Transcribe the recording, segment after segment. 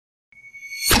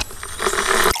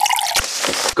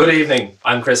Good evening,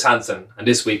 I'm Chris Hansen, and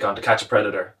this week on To Catch a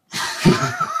Predator.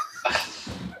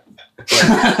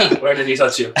 Where did he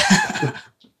touch you? The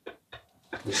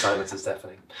silence is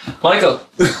deafening. Michael,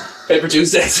 Paper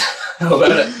Tuesdays. How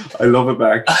about it? I love it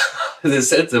back. There's a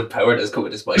sense of power that's come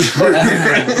with this mic.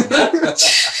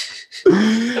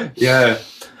 Yeah.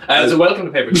 So welcome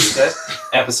to Paper Tuesdays,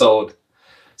 episode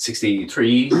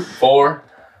 63, 4,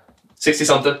 60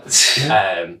 something.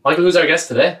 Michael, who's our guest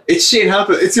today? It's Shane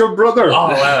Halpin. It's your brother. Oh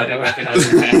wow, I didn't recognise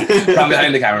him. From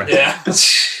behind the camera. Yeah.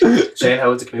 Shane, how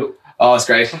was the commute? Oh, it's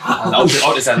great.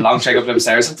 It's a long trek up them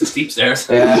stairs. The steep stairs.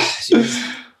 Yeah.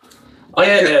 Jeez. Oh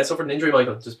yeah, suffered an injury,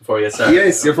 Michael, just before you get started.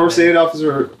 Yes, your first aid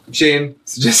officer, Shane,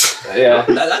 suggests. Yeah.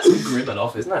 That's grim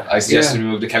enough, isn't it? I suggested we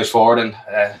move the couch forward and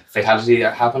fatality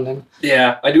happened then.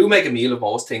 Yeah, I do make a meal of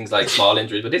most things like small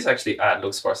injuries, but this actually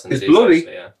looks worse than It's it is, bloody.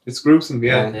 actually, yeah. It's gruesome,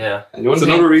 yeah. Yeah. And you It's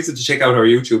wouldn't another reason to check out our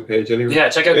YouTube page anyway. Yeah,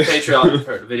 check out the Patreon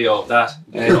for the video of that.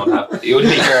 If you don't have. you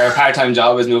wouldn't think your part-time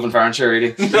job is moving furniture,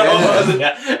 really.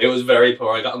 Yeah, it was very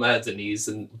poor. I got on my hands and knees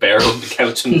and bare hugged the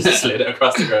couch and slid it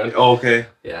across the ground. Okay.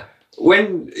 Yeah.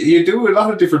 When you do a lot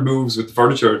of different moves with the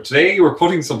furniture, today you were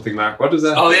cutting something, Mark. What is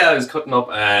that? Oh yeah, I was cutting up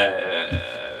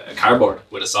a cardboard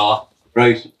with a saw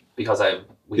Right. because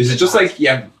Is it just like,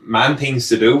 man things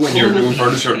to do when you're doing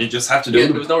furniture and you just have to do there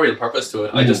them? was no real purpose to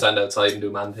it. I just stand outside and do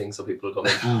man things so people will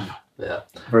come in. Yeah.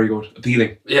 Very good.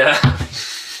 Appealing. Yeah.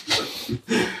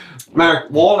 Mark,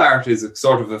 wall art is a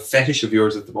sort of a fetish of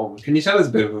yours at the moment. Can you tell us a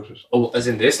bit about it? Oh, as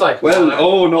in this, like. Well,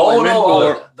 I meant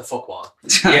more. The fuck wall.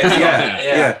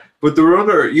 Yeah. But there were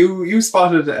other. You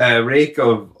spotted a rake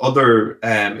of other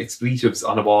expletives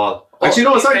on a wall. Actually,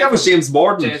 no, sorry, that was James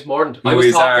Morden. James Morden. Who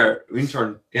is our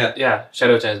intern. Yeah. Yeah,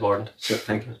 shout out James Morden. Sure,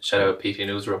 thank you. Shout out PT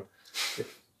Newsroom.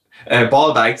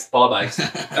 Ball bags. Ball bags.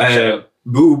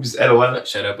 Boobs. LOL.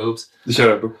 Shout out boobs. The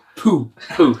shout out. Poo.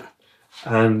 Poo.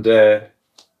 And a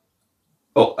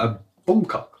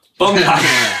bumcock.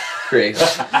 Great.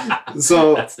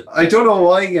 So That's the- I don't know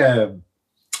why.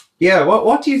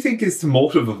 What do you think is the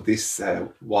motive of this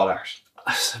wall art?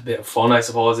 It's a bit of fun, I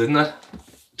suppose, isn't it?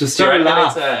 To Do you start a reckon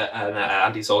laugh. it's an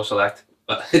antisocial act?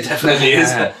 It definitely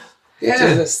is. It's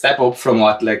a step up from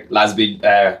what like lads be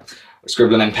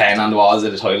scribbling in pen on the walls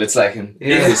of the toilets, like, and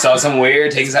you saw some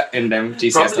weird things in them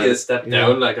GCS Probably a toilets. step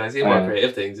down. Like I see more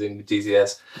creative things in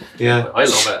GCS. Yeah. I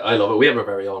love it. We have our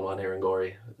very own one here in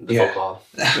Gorey. The Yeah. football.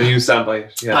 And you stand by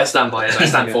it. Yeah. I stand by it. I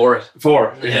stand for it.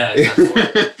 4. Yeah, I stand for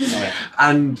it.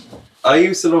 And I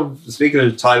used to love, speaking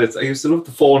of toilets, I used to love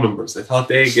the phone numbers. I thought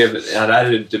they gave it an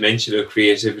added dimension of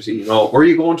creativity. You know, were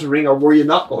you going to ring or were you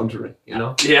not going to ring? You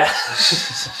know? Yeah.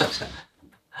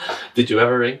 Did you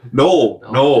ever ring? No.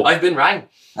 I've been rang.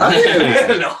 Have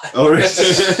you? No. All right.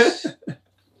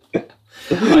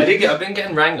 I've been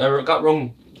getting rang. I got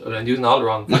rung. I'm using all the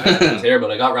wrong things here,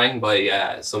 but I got rang by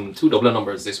two Dublin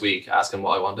numbers this week asking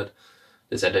what I wanted.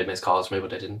 They said they'd miss calls from me,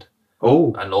 but they didn't.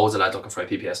 Oh. And loads of lads looking for a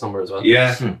PPS number as well.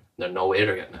 Yeah. There's no way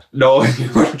they're getting it. No,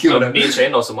 you weren't giving it. Me and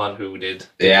Shane know someone who did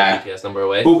give Yeah. the PPS number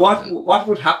away. But what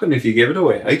would happen if you gave it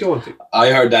away? I don't think.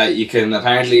 I heard that you can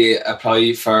apparently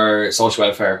apply for social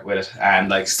welfare with it and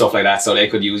like stuff like that, so they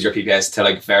could use your PPS to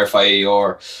like verify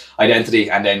your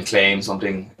identity and then claim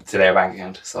something to their bank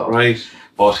account. So, Right.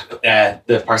 but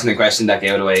the person in question that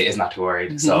gave it away is not too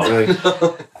worried. So,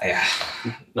 Right. yeah,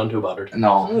 None too bothered.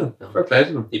 no. Oh, fair play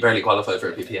to them. You barely qualified for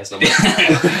a PPS number.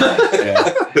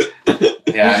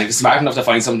 Yeah, and if you're smart enough to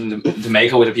find something to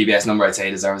make it with a PBS number, I'd say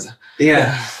he deserves it.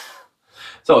 Yeah.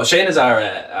 So Shane is our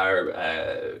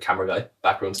camera guy,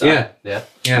 backroom star.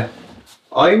 Yeah.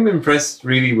 I'm impressed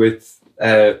really with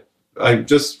I'm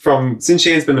just since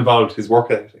Shane's been involved, his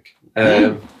work ethic.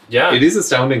 Yeah. It is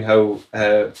astounding how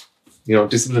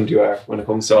disciplined you are when it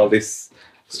comes to all this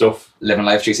stuff. Living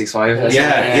life 365.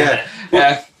 Yeah.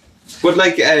 But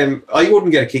like I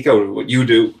wouldn't get a kick out of what you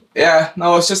do. Yeah,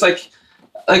 no, it's just like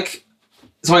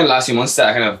it's only the last few months that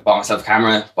I kind of bought myself a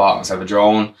camera, bought myself a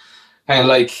drone, kind of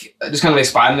like just kind of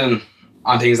expanding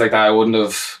on things like that I wouldn't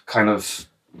have kind of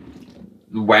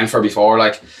went for before.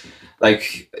 Like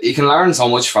you can learn so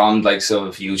much from like sort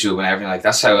of YouTube and everything. Like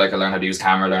that's how like I learned how to use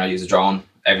camera, learn how to use a drone,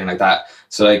 everything like that.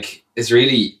 So like it's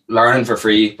really learning for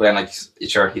free, but then like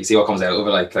sure you see what comes out of it.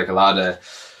 Like a lot of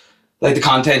like the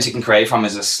content you can create from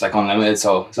is just like unlimited.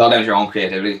 So it's all down to your own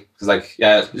creativity. Because like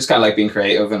just kind of like being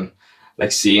creative and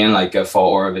like seeing like a photo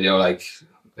or a video like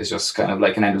it's just kind of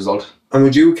like an end result. And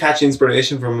would you catch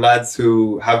inspiration from lads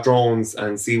who have drones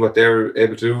and see what they're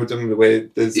able to do with them, the way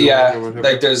there's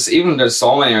like there's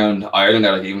so many around Ireland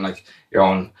there, like even like your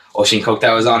own Oisin Cook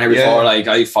that was on here before, like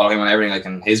I follow him on everything, like,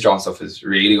 and his drone stuff is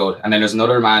really good. And then there's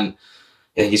another man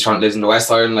yeah, he's trying to live in the West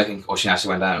Island, like, and Oisin actually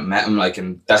went down and met him, like,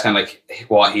 and that's kind of like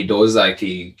what he does. Like,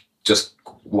 he just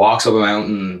walks up a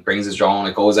mountain, brings his drone,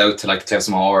 like, goes out to like Cliffs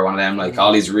Moor or one of them, like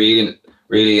all these really,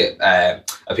 really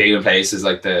appealing places,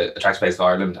 like the attractive place of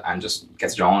Ireland, and just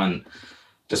gets a drone and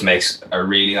just makes a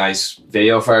really nice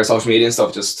video for our social media and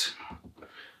stuff. Just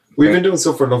We've been doing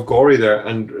stuff for Love Gory there,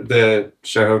 and the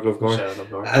shout out Love Gory. Shout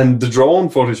out, Lord. And the drone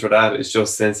footage for that is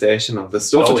just sensational. The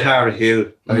stuff Oh, at yeah. Tara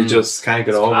Hill, I just can't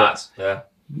get It's over. class. Yeah.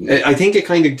 I think it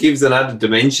kind of gives an added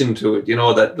dimension to it, you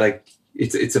know, that like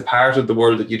it's a part of the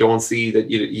world that you don't see, that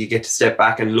you get to step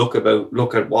back and look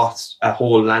at what a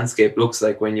whole landscape looks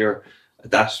like when you're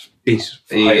at that bit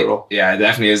higher up. yeah, it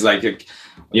definitely is. Like, when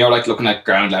you're like looking at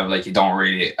ground level, like, you don't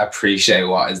really appreciate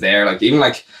what is there. Like, even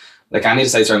like any of the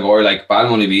sites around Gore, like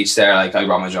Balmoney Beach there, like I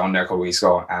brought my drone there a couple of weeks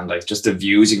ago, and like just the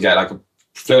views you can get, like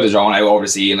flew the drone out over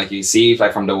the sea, and like you see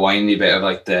like from the windy bit of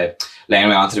like the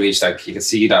laneway onto the beach, like you can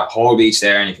see the whole beach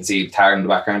there, and you can see Tara in the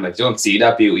background. Like, you don't see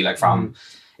that beauty like from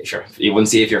you wouldn't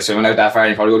see if you're swimming out that far, and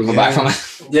you probably wouldn't come back from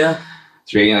it. Yeah.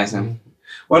 It's really nice. Man.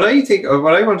 What I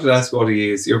wanted to ask about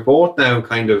you is, you're both now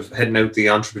kind of heading out the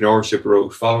entrepreneurship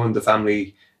route, following the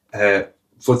family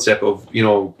footstep of, you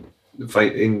know,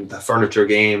 in the furniture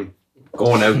game,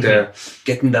 going out there,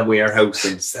 getting that warehouse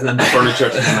and selling the furniture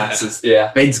to the masses.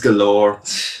 Yeah. Beds galore,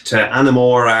 to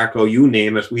Anamore, Arco, you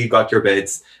name it, we got your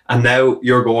beds. And now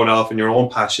you're going off in your own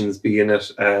passions, being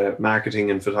it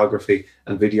marketing and photography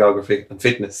and videography and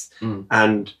fitness.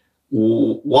 And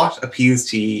what appeals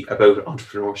to you about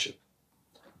entrepreneurship?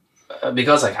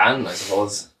 Because I can, I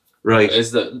suppose. Right.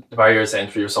 Is the barriers to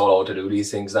entry are so low to do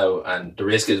these things now, and the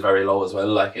risk is very low as well.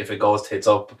 Like, if it goes tits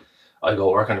up, I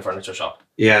go work in a furniture shop.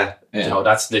 Yeah. You know,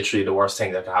 that's literally the worst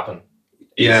thing that can happen.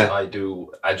 Is Yeah. I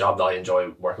do a job that I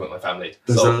enjoy working with my family.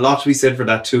 There's a lot to be said for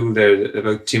that too, there,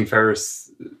 about Tim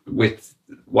Ferriss, with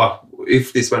what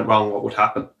if this went wrong, what would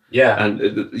happen? yeah.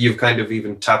 And you've kind of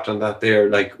even tapped on that there,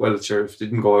 like, well, sure, if it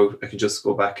didn't go out, I could just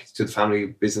go back to the family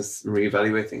business and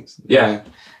reevaluate things. Yeah.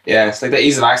 Yeah, it's like the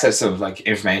ease of access of like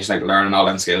information, like learning all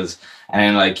them skills, and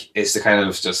then like it's the kind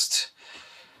of just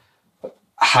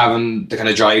having the kind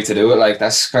of drive to do it. Like,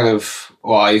 that's kind of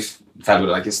what I've felt with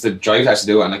it. Like, it's the drive to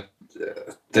actually do it, and like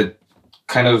the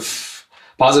kind of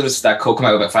positives that could come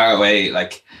out of it far away.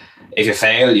 Like, if you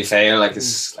fail, you fail. Like,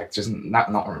 it's like just not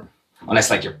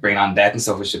unless like you're bringing on debt and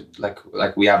stuff, which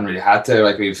like we haven't really had to.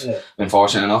 Like, we've been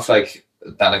fortunate enough, like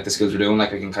that, like the skills we're doing,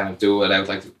 like we can kind of do without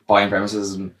like buying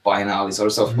premises and buying all this other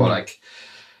stuff. But like,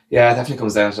 yeah, it definitely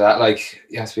comes down to that. Like,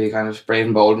 you have to be kind of brave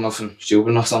and bold enough and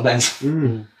stupid enough sometimes. It's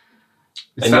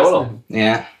And YOLO. fascinating.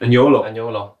 Yeah. And YOLO. And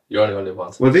YOLO. You're only going to live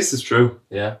once. Well, this is true.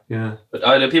 Yeah. Yeah. But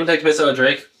the people take the piss out of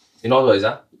Drake. You know who he's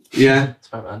at? Yeah.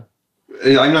 Smart man.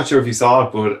 I'm not sure if you saw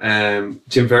it, but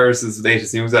Tim Ferriss's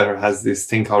latest newsletter has this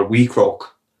thing called WeCroak.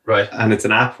 Right. And it's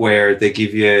an app where they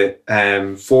give you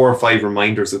 4 or 5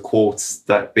 reminders of quotes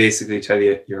that basically tell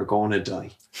you you're going to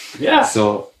die. Yeah.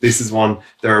 So this is one.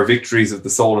 There are victories of the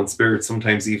soul and spirit.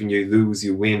 Sometimes even you lose,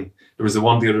 you win. There was the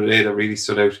one the other day that really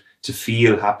stood out. To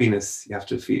feel happiness, you have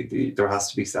to feel there has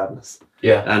to be sadness.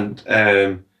 Yeah.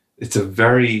 And it's a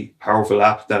very powerful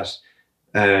app that,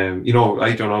 you know,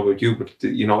 I don't know about you, but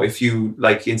you know, if you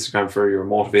like Instagram for your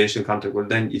motivational content, well,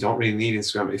 then you don't really need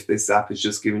Instagram if this app is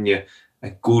just giving you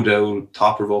a good old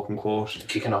thought-provoking quote.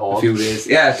 Kicking a A hole. few days.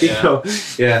 Yeah, you know,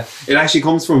 yeah. It actually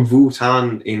comes from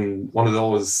Bhutan, in one of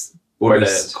those Where the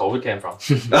Buddhist. COVID came from.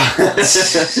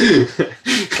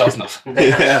 Close enough.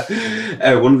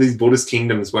 Yeah. One of these Buddhist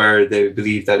kingdoms where they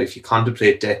believe that if you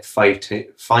contemplate death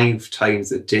 5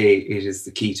 times a day, it is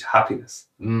the key to happiness.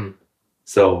 Mm.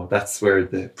 So that's where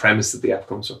the premise of the app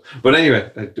comes from. But anyway,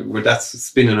 that's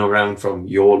spinning around from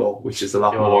YOLO, which is a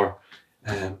lot YOLO.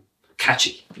 more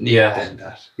catchy Yeah. than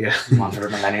that. Yeah. One for the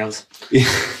millennials.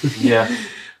 Yeah.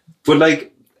 But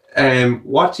like,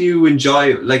 what do you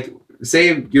enjoy? Like,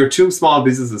 say you're 2 small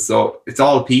businesses, so it's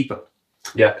all people.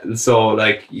 Yeah. So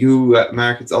like you at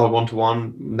Mark, it's all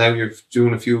 1-to-1. Now you're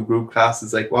doing a few group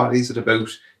classes. Like, what is it about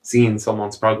seeing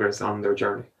someone's progress on their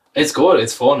journey? It's good.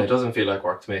 It's fun. It doesn't feel like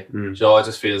work to me. Mm. You know, it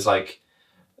just feels like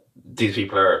these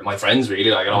people are my friends,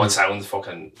 really. Like, I know it sounds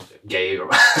fucking gay, or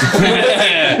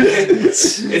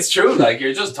it's true. Like,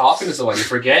 you're just talking to someone, you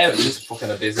forget it's just fucking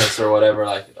a business or whatever.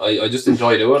 Like, I just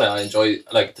enjoy doing it. I enjoy,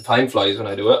 like, the time flies when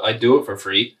I do it. I do it for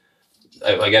free.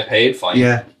 I get paid, fine.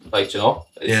 Yeah. Like, you know,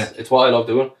 it's what I love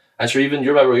doing. And sure, even you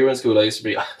remember we were in school, I used to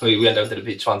be, we went down to the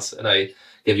beach once and I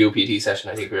gave you a PT session.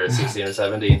 I think we were 16 or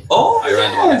 17. Oh, I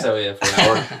ran the box out with you for an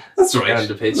hour. That's right. Around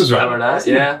the pitch. That was Remember right.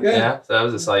 that? Yeah. So that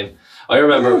was a sign. I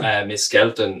remember Miss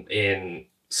Skelton in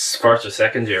first or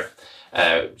second year.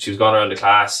 she was going around the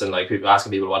class and like people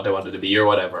asking people what they wanted to be or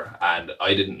whatever, and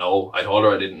I didn't know. I told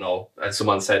her I didn't know, and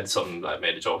someone said something, like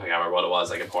made a joke, I can't remember what it was,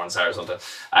 like a porn star or something,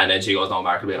 and then she goes, "No,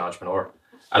 Mark will be an entrepreneur,"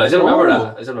 and I still remember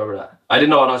that. I still remember that. I didn't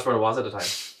know what an entrepreneur was at the time.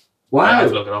 Wow, I had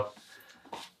to look it up.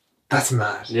 That's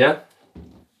mad. Yeah.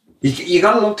 You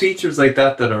gotta love teachers like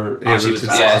that are able she was to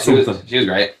class. Yeah, say she something. was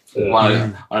great. One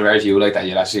of the very few like that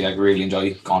you'd actually like really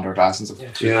enjoy going to her class and stuff.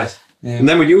 Yeah. She was nice. And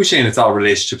then with you, Shane, it's all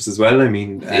relationships as well. I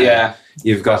mean, Yeah.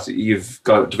 you've got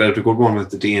developed a good one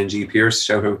with the D&G Pierce.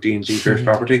 Shout out D&G Pierce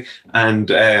Property, and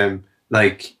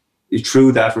like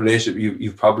through that relationship,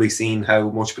 you've probably seen how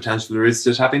much potential there is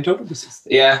to tap into other businesses.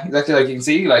 Yeah, exactly. Like you can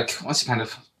see, like once you kind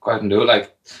of go out and do it,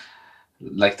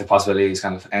 like the possibility is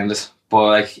kind of endless. But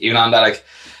like even on that, like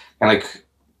kind of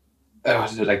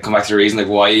like come back to the reason like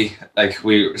why like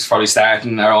we was probably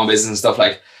starting our own business and stuff.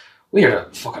 Like we are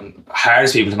the fucking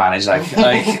hardest people to manage. Like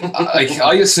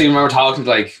I used to remember talking to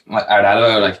like our dad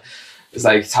about like it's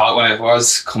like talk when I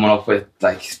was coming up with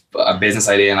like a business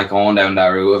idea and like going down that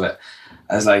route of it.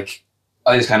 I was like,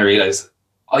 I just kind of realized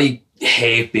I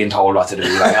hate being told what to do.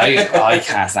 Like I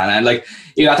can't stand it. And like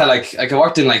you got that like I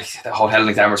worked in like the hotel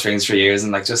in Denver Springs for years,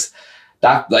 and like just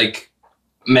that like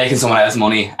making someone else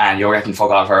money and you're getting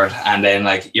fuck all for it, and then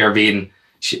like you're being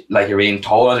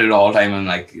told what to do the whole time, and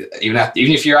like even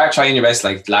if you are trying your best,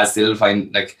 like lads still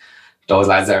find like those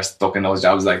lads that are stuck in those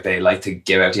jobs, like they like to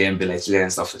give out to you and belittle you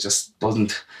and stuff. It just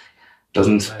doesn't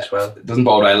Nice, well. bode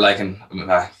well. Like and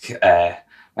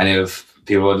many of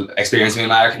people would experience me,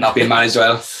 Mark, not being managed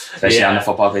well, especially on the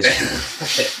football pitch.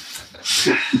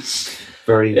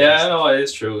 Very Yeah, no, it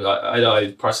is true.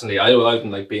 I personally, I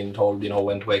don't like being told,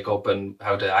 when to wake up and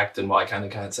how to act and what I can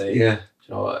and can't say. yeah.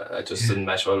 It just didn't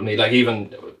mesh well with me. Like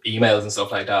even emails and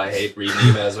stuff like that, I hate reading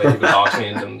emails when people talk to me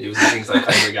and them using things like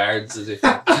kind regards as if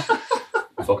a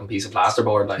fucking piece of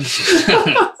plasterboard. Like,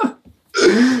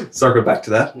 Circle back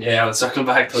to that. yeah, I'll circle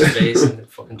back to the base and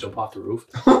fucking jump off the roof.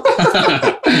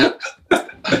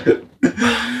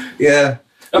 Yeah.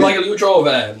 And Michael, you drove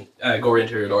Gory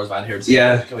Interior Doors van here.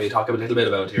 Yeah. Can we talk a little bit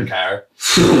about your car?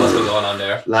 What's been going on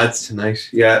there? Lads tonight,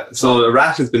 yeah. So a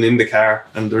rat has been in the car,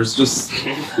 and there's just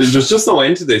no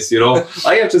end to this.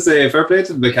 I have to say, fair play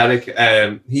to the mechanic.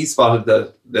 He spotted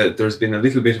that there's been a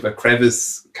little bit of a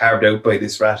crevice carved out by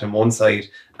this rat on one side,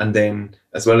 and then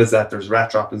as well as that, there's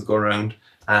rat droppings going around.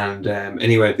 And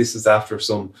anyway, this is after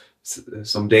some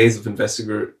days of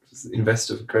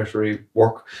investigatory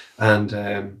work,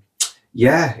 and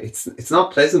yeah, it's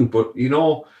not pleasant, but I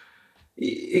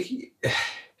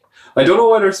don't know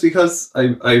whether it's because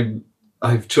I've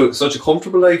such a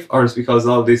comfortable life, or it's because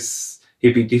all this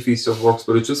hippy dippy stuff works,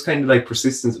 but it's just kind of like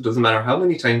persistence. It doesn't matter how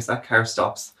many times that car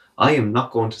stops, I am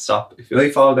not going to stop. If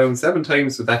I fall down 7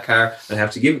 times with that car and I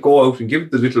have to go out and give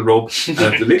it the little rub, and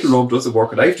if the little rub doesn't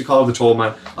work and I have to call the tow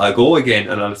man, I'll go again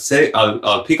and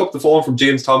I'll pick up the phone from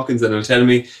James Tompkins and he'll tell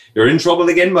me, "You're in trouble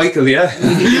again, Michael." Yeah.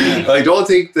 I don't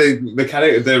think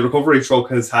the recovery truck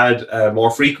has had a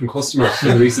more frequent customer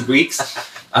in recent weeks,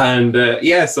 and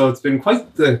so it's been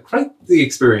quite the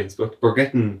experience. But we're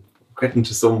getting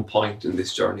to some point in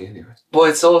this journey anyway. But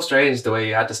it's so strange the way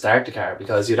you had to start the car,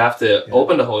 because you'd have to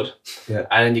open the hood, Yeah.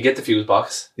 and then you get the fuse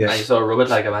box, Yeah. and you sort of rub it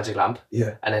like a magic lamp,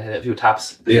 Yeah. and then hit a few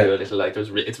taps. They Yeah. do a little like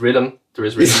it's rhythm. There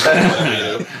is rhythm.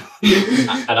 Whatever you do.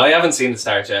 And I haven't seen it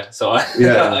start yet, so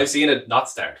I've seen it not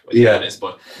start. Yeah. This,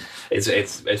 but it's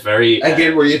very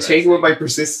Again, were you taken with my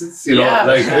persistence? Yeah,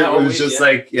 like yeah, it was just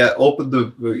like,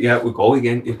 we'll go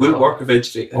again. It will work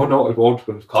eventually. Oh no, it won't.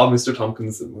 We'll call Mr.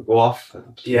 Tompkins and we'll go off.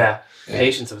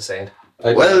 patience of a saint.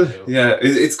 Well, yeah,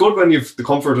 it's good when you've the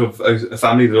comfort of a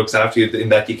family that looks after you, in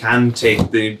that you can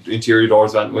take the interior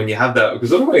doors van when you have that,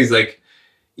 because otherwise, like,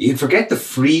 you forget the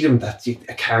freedom that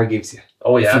a car gives you.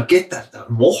 Oh You yeah. forget that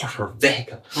motor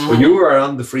vehicle. When you are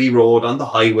on the free road, on the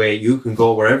highway, you can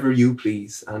go wherever you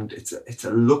please, and it's a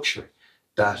luxury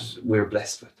that we're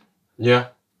blessed with. Yeah,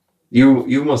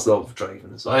 You must love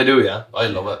driving as well. I do. Yeah, I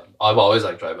love it. I've always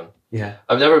liked driving. Yeah.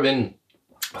 I've never been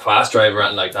a fast driver or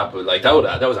anything like that, but like that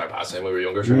was our pastime when we were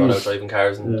younger. Sure, going out driving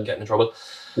cars and getting in trouble.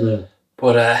 Yeah.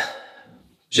 But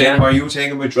Shane, are you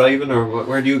taking with driving, or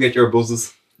where do you get your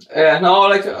buzzes? No,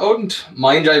 like I wouldn't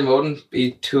mind driving. I wouldn't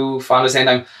be too fond at the same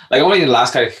time. Like only in the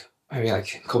last maybe a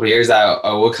couple of years that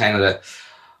I would kind of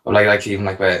like even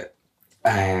like with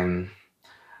like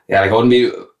I wouldn't be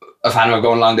a fan of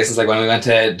going long distance. Like when we went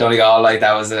to Donegal, like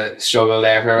that was a struggle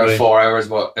there for about 4 hours.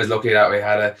 But I was lucky that we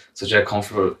had such a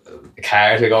comfortable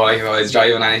car to go. Like if I was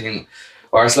driving anything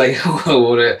worse, like I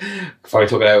would have probably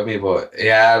took it out of me. But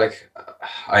yeah, like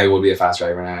I would be a fast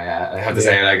driver now. Yeah, I have to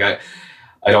say, like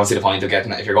I don't see the point of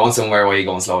getting it. If you're going somewhere, why are you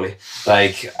going slowly?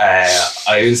 Like I've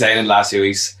been saying in the last few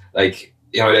weeks, like,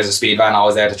 you know, there's a speed van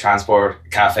always there to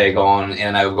transport cafe going in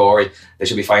and out of Gorey. They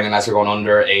should be fine unless you're going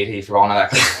under 80 if you're going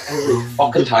at that every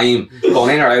fucking time.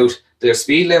 Going in or out, their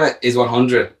speed limit is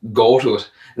 100. Go to it.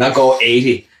 Not go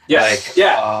 80. Yeah. Like,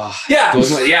 Yeah.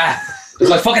 yeah. It's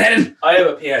like fucking heading. I have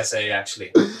a PSA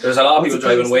actually. There's a lot of people What's a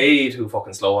driving PSA? way too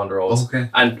fucking slow on the roads. Okay.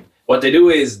 And what they do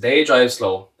is they drive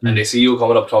slow and they see you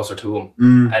coming up closer to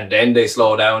them, and then they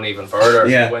slow down even further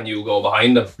when you go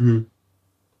behind them.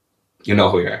 You know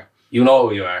who you are. You know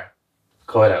who you are.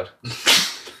 Call it out.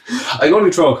 I'm going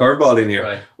to throw a curveball in here.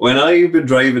 Right. When I've been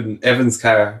driving Evan's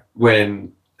car,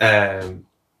 when the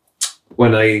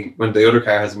other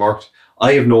car has worked,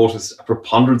 I have noticed a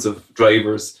preponderance of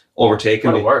drivers overtaking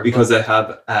What a me word. because I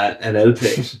have an L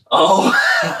plate. Oh.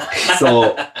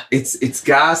 So it's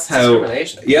gas how.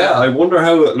 Discrimination. Yeah, I wonder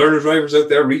how learner drivers out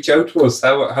there reach out to us.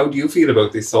 How do you feel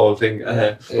about this whole thing?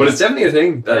 But it's definitely a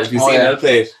thing that if you see an L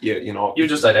plate, you know. You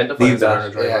just identify Leave as a that.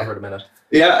 learner driver for the minute.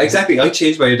 Yeah, exactly. I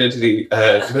change my identity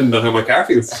depending on how my car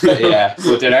feels. Yeah,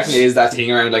 but there definitely is that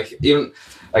thing around, like, even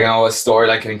like, I know a story,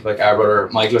 like, I think like our brother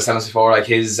Michael was telling us before, like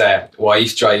his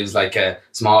wife drives like a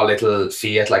small little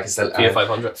Fiat, like it's a Fiat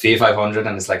 500. Fiat 500,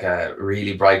 and it's like a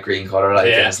really bright green colour, like,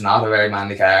 Yeah. and it's not a very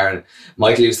manly car. And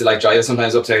Michael used to like drive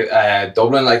sometimes up to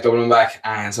Dublin back,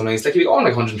 and sometimes like he'd be going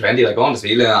like 120, like going the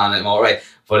speed limit on it, all right.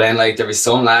 But then like there was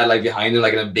some lad like behind him,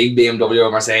 like in a big BMW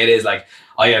or Mercedes, like,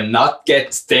 I am not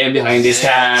staying behind this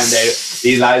car, and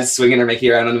these lads swinging their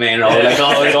Mickey around on the main road, like,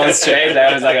 oh, we're going straight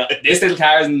down. It's like, this little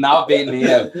car is not beating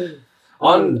me out.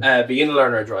 On being a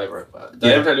learner driver,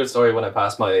 did I ever tell you a story when I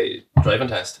passed my driving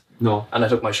test No. and I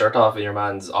took my shirt off in your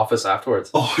man's office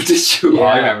afterwards? Oh, did you? Oh,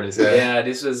 I remember this. Yeah,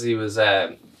 he was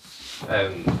how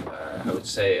would you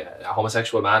say, a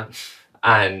homosexual man,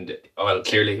 and well,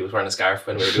 clearly he was wearing a scarf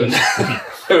when we were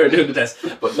doing the test.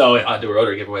 But no, there were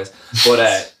other giveaways.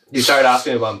 But he started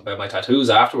asking me about my tattoos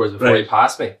afterwards before he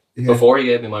passed me. Yeah. Before he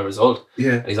gave me my result.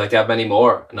 Yeah. And he's like, do you have many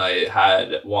more? And I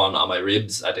had one on my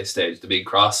ribs at this stage, the big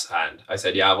cross. And I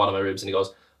said, yeah, I have one on my ribs. And he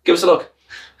goes, give us a look.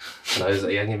 And I was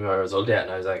like, he hadn't given me my result yet.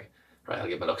 And I was like, right, I'll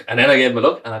give him a look. And then I gave him a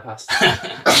look and I passed.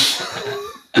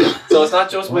 So it's not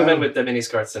just women with the mini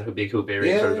skirts and big hoop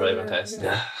earrings for the driving test.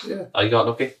 Yeah. I got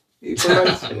lucky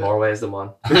in more ways than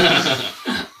one.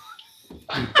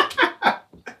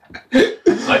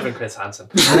 I've been Chris Hansen.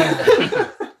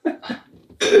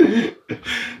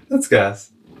 That's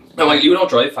gas. No, like, you don't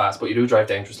drive fast, but you do drive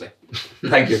dangerously.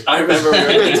 Thank you. I remember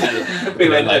we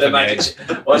went to the Magic.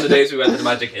 One of the days we went to the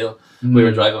Magic Hill, we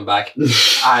were driving back,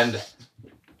 and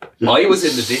I was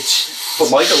in the ditch, but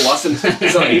Michael wasn't,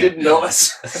 so he didn't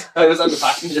notice. I was on the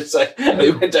passenger side.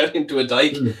 We went down into a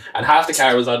dike, and half the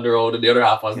car was on the road, and the other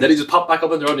half wasn't. Then he just popped back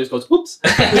up on the road, and he just goes, "Whoops!"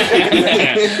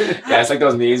 Yeah, it's like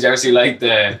those memes. You ever see like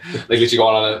literally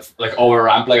going on a like over a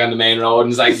ramp like on the main road, and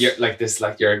it's like you're like this,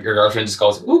 like your girlfriend just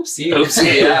goes, "Oopsie,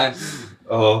 Oopsie, yeah."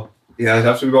 Oh, yeah, I'd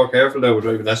have to be more careful now with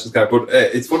driving National's car. But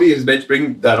it's funny you meant to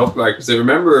bring that up, Mark, because I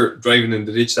remember driving in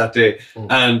the ditch that day,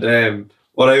 and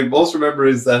what I most remember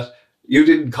is that you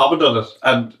didn't comment on it,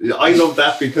 and I love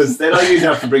that because then I didn't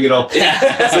have to bring it up.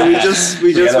 So we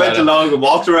just went along and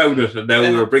walked around it, and now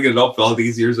we're bringing it up all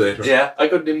these years later. Yeah, I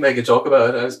couldn't even make a joke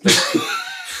about it. I was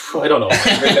like, I don't know.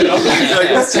 Like,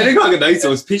 it's 10 o'clock at night,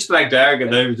 so it's pitch black dark,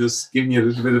 and I'm just giving you a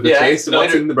little bit of a taste of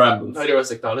what's in the brambles. Neither of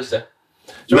us acknowledged it.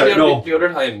 Do you remember the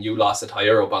other time you lost a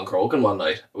tyre up on Crogan one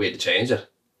night? We had to change it.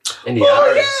 In the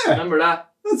Arrows. Yeah. Remember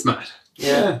that? That's mad.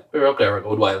 Yeah. We were up there a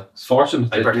good while. It's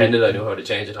fortunate. I pretended I knew how to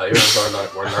change a tyre and so I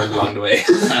learned along the way.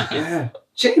 Yeah.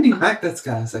 Changing back, that's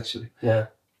gas, actually. Yeah.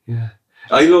 Yeah.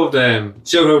 I loved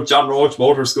shout out John Roach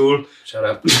Motor School. Shout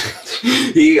out.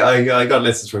 I got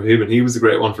lessons from him, and he was a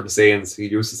great one for the sayings. He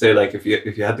used to say, like, if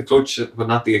you had the clutch but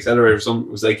not the accelerator, it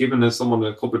was like giving someone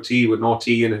a cup of tea with no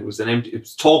tea in it. It was it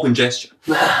was token gesture.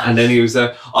 And then he was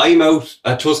I'm out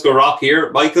at Tusco Rock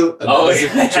here, Michael. And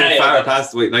far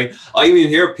past away. Like, I'm in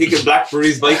here picking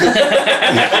blackberries, Michael.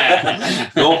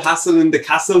 No hassle in the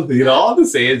castle. You know, all the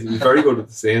sayings. He was very good at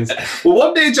the sayings. But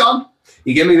one day, John,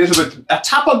 he gave me a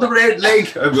tap on the red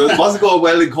leg. It wasn't going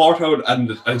well in Courthound,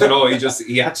 and I don't know.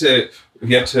 He had to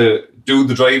do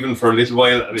the driving for a little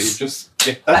while, and he just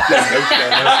get that leg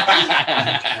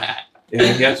out.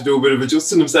 Yeah, he had to do a bit of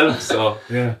adjusting himself. So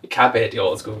yeah, Cap ate the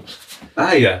old school.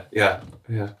 Yeah.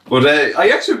 But I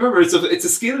actually remember it's a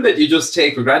skill that you just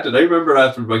take for granted. I remember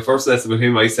after my first lesson with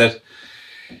him, I said,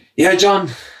 "Yeah, John,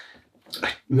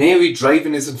 maybe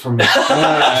driving isn't for me."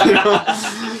 You know?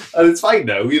 And it's fine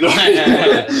now, you know.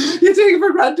 You take it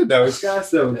for granted now. It's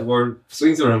gas now. The world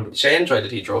swings around. Shane tried to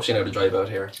teach Roisin how to drive out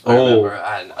here. I Oh. remember.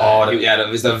 And Yeah, that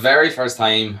was the very first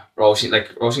time Roisin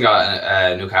got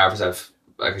a new car for himself.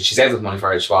 like she saved up money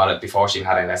for it, she bought it before she even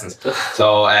had any lessons.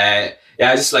 So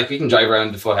yeah, just like we can drive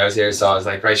around the foothouse here. So I was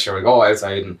like, right, sure, we go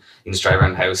outside and you can just drive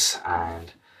around the house.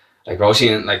 And like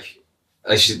Roisin, like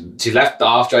she left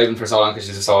off driving for so long because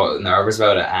she was just so nervous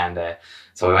about it. And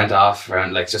so we went off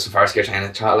around like just in first gear trying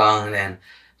to trot along, and then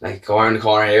like go around the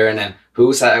corner here, and then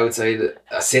who sat outside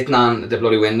sitting on the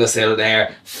bloody windowsill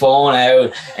there, phone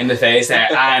out in the face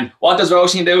there, and what does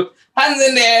Roisin do? Hands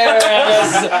in the air,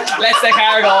 lets the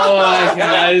car go. Like, and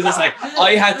I was just like,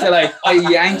 I had to like, I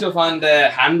yanked up on the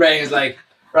handbrake. It's like,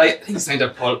 right, I think it's time to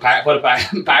put it back around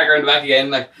the back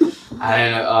again. Like, and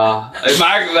like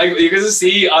Mark, like you can just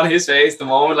see on his face the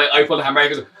moment like I pulled the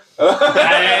handbrake. And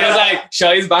it was like,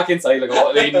 Shy's back inside. Like,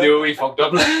 oh, he knew he fucked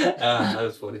up. That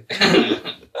was funny.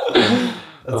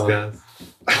 That's gas.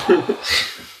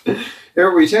 Here,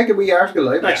 we check a wee article.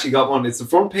 I've actually got one. It's the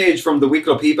front page from the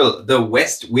Wicklow People, the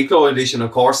West Wicklow edition,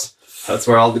 of course. That's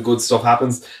where all the good stuff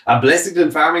happens. A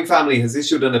Blessington farming family has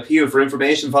issued an appeal for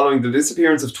information following the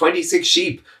disappearance of 26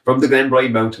 sheep from the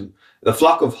Glenbride Mountain. The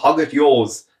flock of Hogget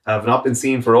Yos have not been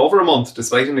seen for over a month,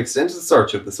 despite an extensive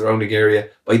search of the surrounding area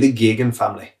by the Geoghegan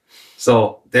family.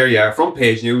 So, there you are. Front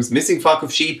page news. Missing flock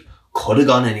of sheep could have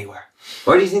gone anywhere.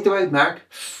 What do you think about it, Mark?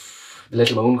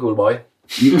 Little Moon, cool boy.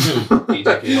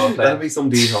 That'll be some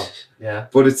detail. Yeah.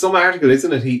 But it's some article,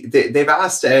 isn't it? They've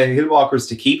asked hillwalkers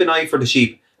to keep an eye for the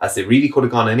sheep, as they really could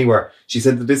have gone anywhere. She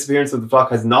said the disappearance of the flock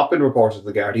has not been reported to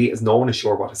the Gardaí, as no one is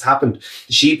sure what has happened.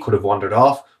 The sheep could have wandered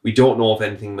off. We don't know if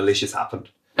anything malicious happened.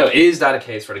 Now, is that a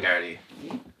case for the Gardaí?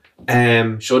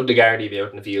 Should the Gardaí be out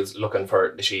in the fields looking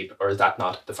for the sheep, or is that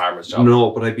not the farmer's job?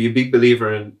 No, but I'd be a big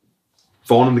believer in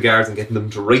phoning the guards and getting them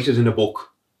to write it in a book.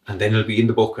 And then it'll be in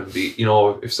the book, and be, you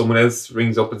know, if someone else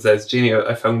rings up and says, Ginny,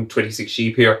 I found 26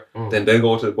 sheep here, then they'll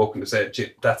go to the book and they'll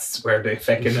say, that's where they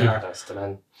feckin' are. That's the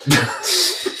man.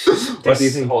 What do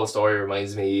you think? The whole story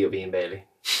reminds me of Ian Bailey.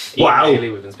 Wow. Ian Bailey,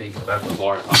 we've been speaking about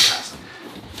before on the podcast.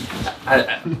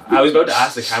 I was about to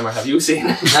ask the camera, have you seen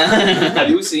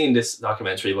this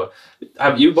documentary? But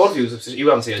have you, both of you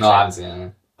haven't seen it? No, I haven't seen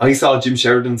it. I saw Jim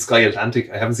Sheridan's Sky Atlantic.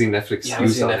 I haven't seen Netflix. You haven't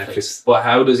seen Netflix. But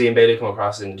how does Ian Bailey come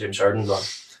across in Jim Sheridan's one?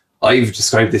 I've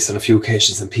described this on a few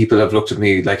occasions and people have looked at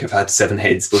me like I've had 7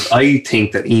 heads, but I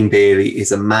think that Ian Bailey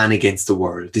is a man against the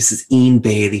world. This is Ian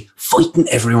Bailey fighting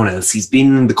everyone else. He's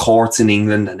been in the courts in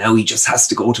England and now he just has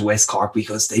to go to West Cork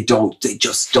because they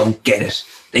just don't get it.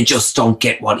 They just don't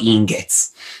get what Ian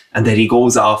gets. And then he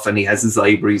goes off and he has his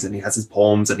libraries and he has his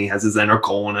poems and he has his inner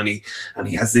cone and he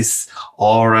has this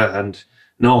aura and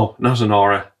no, not an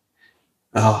aura.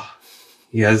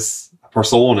 He has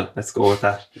persona, let's go with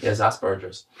that. He has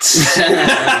Asperger's.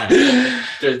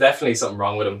 There's definitely something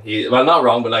wrong with him. Not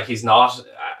wrong, but like he's not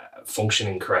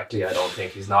functioning correctly. I don't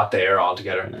think he's not there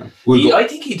altogether. No. I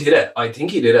think he did it.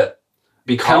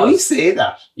 Because can we say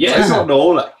that? Yeah, I don't know.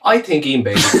 Like. I think Ian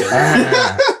Bailey did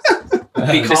it.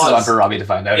 Because this is one for Robbie to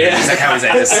find out. Yeah. He's like, how is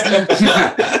this?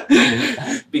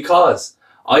 Because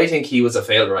I think he was a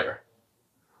failed writer.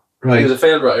 Right. He was a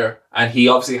failed writer, and he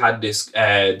obviously had this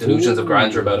delusions of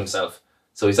grandeur about himself.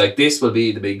 So he's like, this will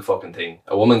be the big fucking thing.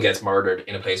 A woman gets murdered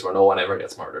in a place where no one ever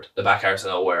gets murdered. The back arse of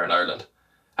nowhere in Ireland.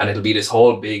 And it'll be this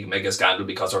whole big mega scandal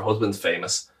because her husband's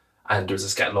famous. And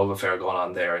there's a love affair going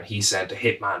on there. And he sent a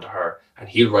hitman to her. And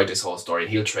he'll write this whole story.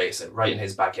 And he'll trace it right in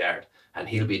his backyard. And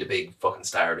he'll be the big fucking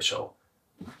star of the show.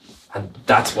 And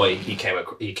that's why he came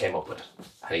up with it.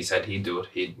 And he said he'd do it.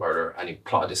 He'd murder. And he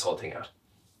plotted this whole thing out.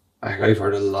 I've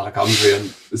heard a lot of commentary on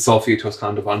Sophie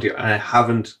Toscan-Devontier and I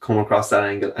haven't come across that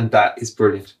angle, and that is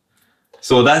brilliant.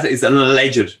 So that is an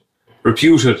alleged,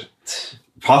 reputed,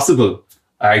 possible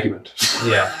argument.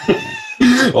 Yeah.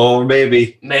 Or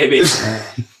maybe. Disclaimer.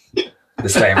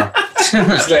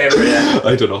 Disclaimer, yeah.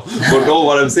 I don't know. But no,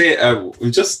 what I'm saying,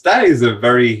 that is a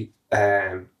very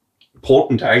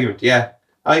important argument, yeah.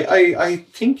 I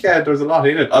think there's a lot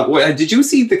in it. Did you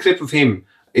see the clip of him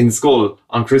in Skull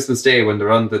on Christmas Day when they're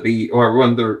on the beach or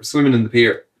when they're swimming in the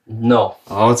pier? No.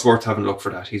 Oh, it's worth having a look for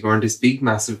that. He's wearing this big,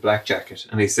 massive black jacket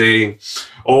and he's saying,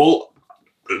 "Oh,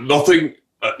 nothing,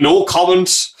 no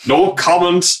comment."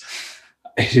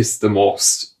 It is the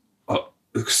most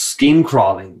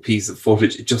skin-crawling piece of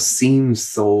footage. It just seems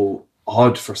so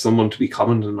odd for someone to be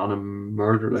commenting on a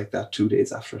murder like that 2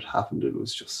 days after it happened. It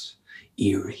was just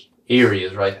eerie. Eerie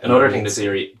is right. Another thing that's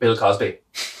eerie, Bill Cosby.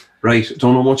 Right,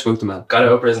 don't know much about the man. Got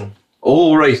out of prison.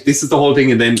 Oh, right, this is the whole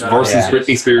thing, and then versus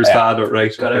Britney Spears' father,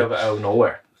 right? Got out of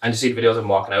nowhere. And you see the videos of him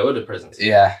walking out of the prisons.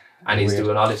 Yeah. And he's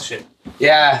doing all this shit.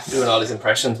 Yeah. Doing all his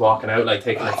impressions, walking out, like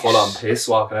taking a full-on piss,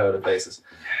 walking out of places.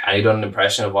 And he done an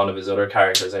impression of one of his other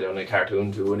characters I done in a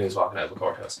cartoon too when he was walking out of a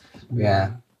courthouse.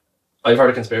 Yeah. I've heard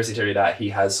a conspiracy theory that he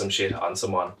has some shit on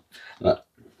someone.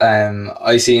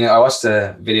 I watched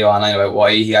a video online about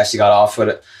why he actually got off with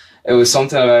it. It was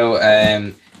something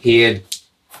about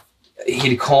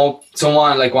he'd come,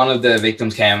 someone like one of the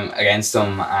victims came against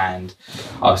him and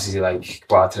obviously like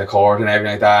brought to the court and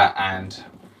everything like that, and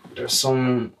there's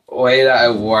some way that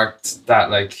it worked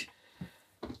that like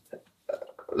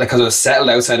because it was settled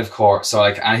outside of court, so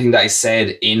like anything that he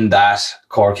said in that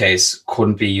court case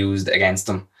couldn't be used against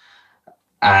him.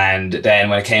 And then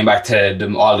when it came back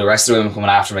to all the rest of the women coming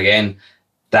after him again,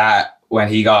 that when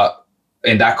he got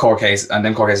in that court case and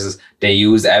them court cases, they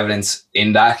used evidence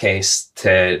in that case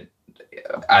to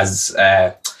as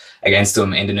against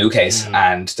him in the new case.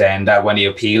 And then that when he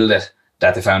appealed it,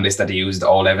 that they found this, that he used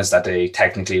all evidence that they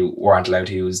technically weren't allowed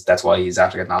to use. That's why he's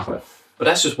after getting off with it. But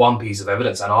that's just one piece of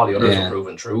evidence, and all the others are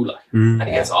proven true. Like, and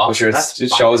he gets off. Well, sure, it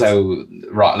just shows how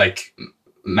like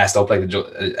messed up like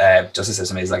the justice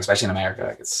system is, like especially in America.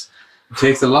 Like it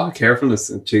takes a lot of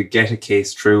carefulness to get a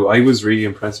case through. I was really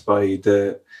impressed by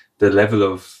the level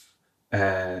of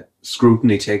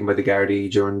scrutiny taken by the Gardaí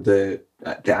during the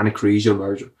Anna Kriegel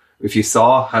murder. If you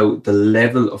saw how the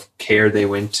level of care they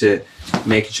went to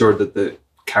making sure that the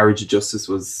carriage of justice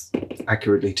was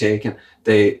accurately taken,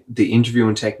 the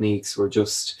interviewing techniques were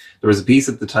just. There was a piece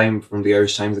at the time from the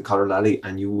Irish Times in Collar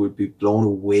and you would be blown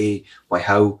away by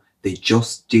how they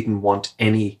just didn't want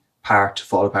any part to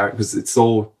fall apart, because it's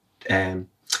so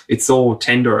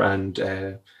tender and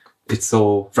it's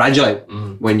so fragile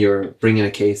when you're bringing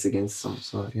a case against them.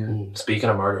 So yeah. Speaking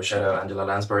of murder, shout out Angela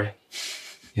Lansbury.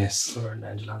 Yes. Or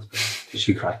Angela Lansbury.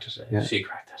 She cracked it. Yeah. She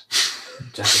cracked it.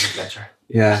 Jessica Fletcher.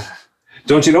 Yeah.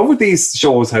 Don't you know with these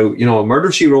shows how,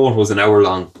 Murder, She Wrote was an hour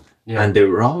long, and they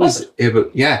were always able,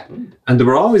 and they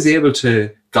were always able to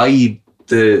guide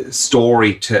the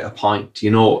story to a point,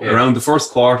 around the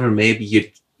first quarter, maybe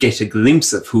you'd get a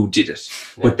glimpse of who did it,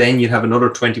 but then you'd have another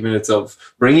 20 minutes of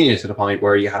bringing it to the point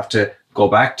where you have to go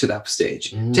back to that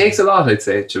stage. It takes a lot, I'd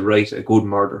say, to write a good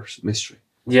murder mystery.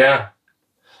 Yeah.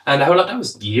 And how long, that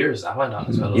was years that went on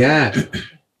as well. Yeah.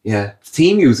 Yeah. The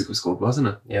theme music was good, wasn't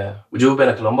it? Yeah. Would you have been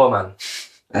a Columbo man?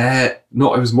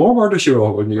 No, I was more Murder, She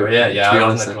Wrote when you. I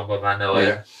wasn't a Columbo man. No,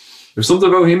 yeah. There's something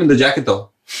about him in the jacket, though.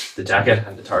 The jacket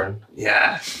and the turn.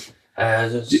 Yeah.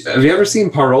 Have you ever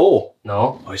seen Poirot?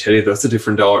 No. I tell you, that's a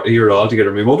different era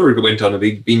altogether. My mother went on a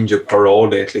big binge of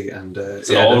Poirot lately, and it's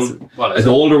an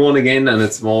older one again, and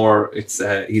it's more. It's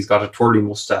he's got a twirly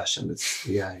mustache, and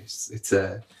it's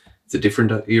a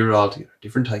different era altogether,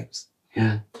 different times.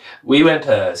 Yeah. We went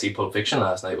to see Pulp Fiction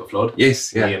last night with Flood.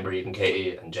 Yes, yeah. Me and Breed and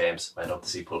Katie and James went up to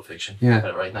see Pulp Fiction. Yeah.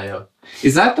 Right now.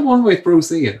 Is that the one with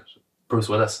Bruce Lee in it? Bruce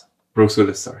Willis.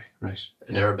 Sorry. Right.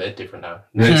 They're a bit different now.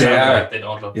 They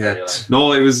don't look very like.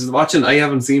 No, I was watching, I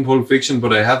haven't seen Pulp Fiction,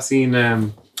 but I have seen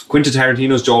Quentin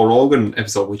Tarantino's Joe Rogan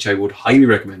episode, which I would highly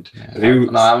recommend.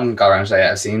 No, I haven't got around to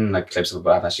it. I've seen like clips of it,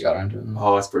 but I haven't actually got around to it.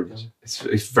 Oh, it's brilliant.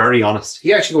 It's very honest.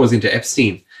 He actually goes into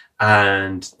Epstein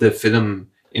and the film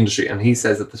industry, and he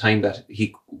says at the time that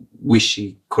he wish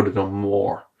he could have done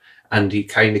more, and he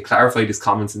kind of clarified his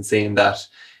comments in saying that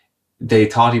they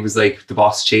thought he was like the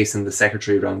boss chasing the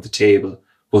secretary around the table,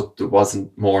 but there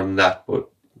wasn't more than that. But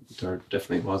there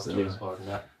definitely was. There was more than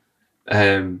that.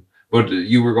 But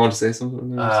you were going to say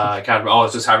something? I can't remember. Oh,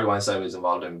 it's just Harvey Weinstein was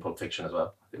involved in Pulp Fiction as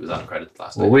well. It was on credit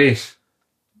last night. Oh wait,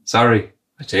 sorry,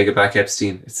 I take it back.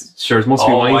 Epstein. It must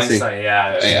be Weinstein.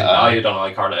 Yeah. You don't know.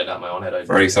 I correlated that in my own head.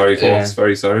 Very sorry, folks.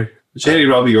 Very sorry. Shady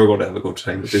Robbie, you're going to have a good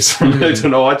time with this one. I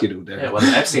don't know what you do there. Yeah, well,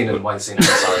 Epstein and Weinstein, I'm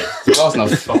sorry. Close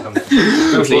enough.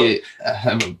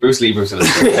 Bruce Lee.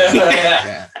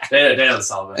 Yeah. They'll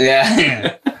solve it.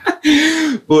 Yeah.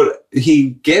 But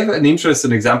he gave an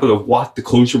interesting example of what the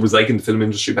culture was like in the film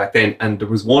industry back then. And there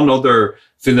was one other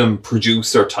film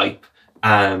producer type.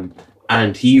 And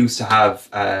he used to have,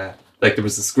 like there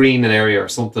was a screen in area or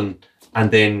something.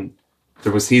 And then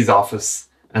there was his office.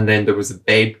 And then there was a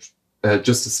bed,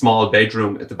 just a small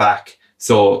bedroom at the back.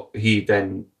 So he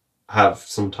then have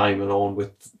some time alone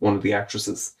with one of the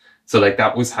actresses. So like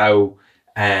that was how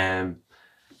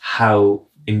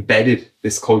embedded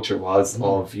this culture was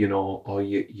of, you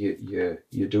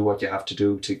do what you have to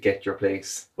do to get your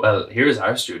place. Well, here's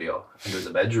our studio, and there's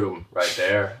a bedroom right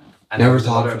there. And never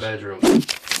thought of it. Bedroom.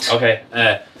 Okay,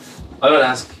 I want to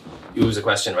ask you a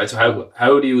question, right? So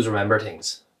how do you remember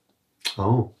things?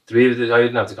 Oh. I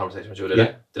didn't have the conversation with you, did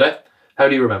I? Did I? How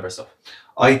do you remember stuff?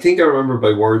 I think I remember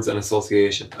by words and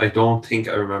association. I don't think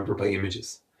I remember by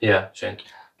images. Yeah, Shane.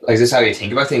 Like, is this how you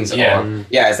think about things? Yeah.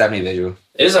 Yeah, it's definitely visual.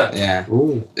 Is it? Yeah.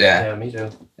 Ooh. Yeah, me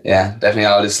too. Yeah, definitely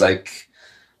all this like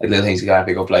little things you gotta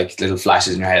pick up, like little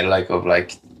flashes in your head, like of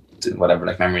like whatever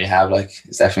like memory you have. Like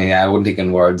it's definitely, I wouldn't think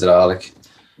in words at all. Like,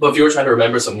 but if you were trying to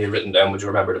remember something you'd written down, would you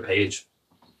remember the page?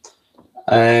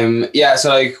 Yeah, so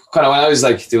like kind of when I was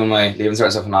like doing my leaving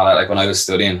cert stuff and all that, like when I was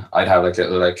studying, I'd have like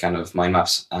little like kind of mind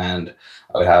maps, and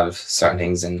I would have certain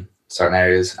things in certain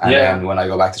areas, and then when I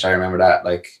go back to try to remember that,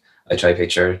 like I try to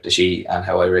picture the sheet and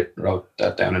how I wrote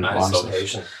that down in Nice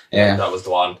location. Yeah, that was the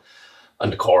one on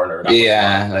the corner.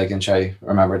 Yeah, like and try to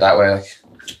remember it that way. Like,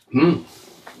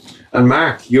 And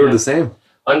Mark, you're the same.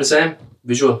 I'm the same.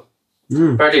 Visual.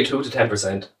 Apparently 2 to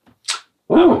 10%.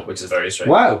 Oh, Which is very strange.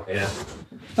 wow, Yeah.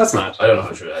 that's mad. I don't know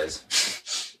how true that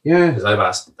is. Yeah, Because I've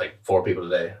asked like 4 people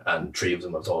today, and 3 of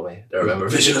them have told me they remember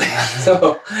visually.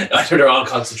 So either they're all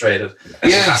concentrated.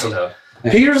 Yeah. Castletown.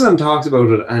 Peterson talks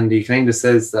about it, and he kind of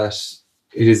says that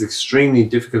it is extremely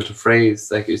difficult to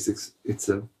phrase. Like it's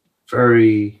a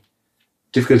very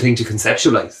difficult thing to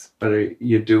conceptualize, whether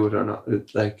you do it or not.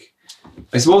 It's like,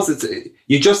 I suppose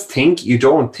you just think, you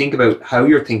don't think about how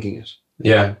you're thinking it.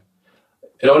 Yeah.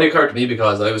 It only occurred to me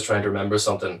because I was trying to remember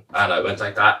something, and I went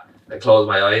like that. I closed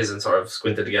my eyes and sort of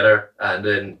squinted together, and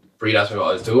then Brie asked me what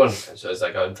I was doing, and she was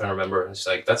like, I'm trying to remember, and she's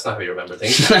like, that's not how you remember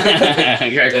things. Then I had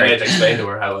to explain to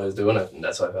her how I was doing it, and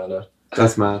that's how I found out.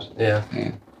 That's mad. Yeah.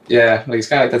 Yeah, like it's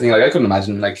kind of like that thing. Like I couldn't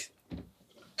imagine like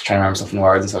trying to remember stuff in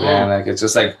words and stuff. Yeah, like it's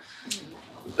just like,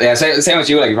 yeah, same with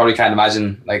you. Like you probably can't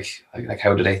imagine like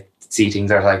how do they see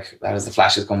things, or like how does the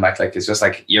flashes come back? Like it's just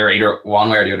like you're either one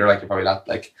way or the other. Like you're probably not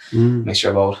like mixture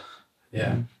of both.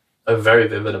 Yeah, I have a very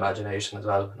vivid imagination as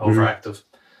well, overactive.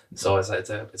 So it's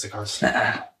a curse.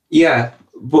 Yeah,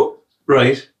 but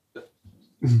right,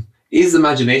 is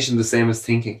imagination the same as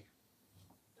thinking?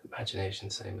 Imagination,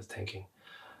 same as thinking.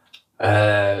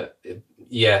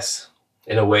 Yes,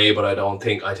 in a way, but I don't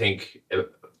think. I think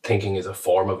thinking is a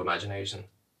form of imagination.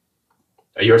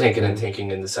 You're thinking and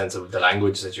thinking in the sense of the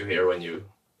language that you hear when you.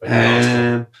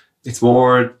 It's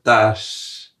more that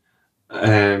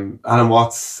Alan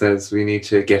Watts says we need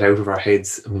to get out of our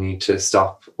heads and we need to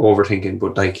stop overthinking.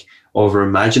 But like over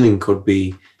imagining could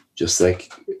be just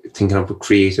like thinking up with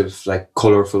creative, like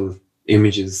colourful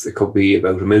images. It could be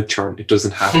about a milk churn. It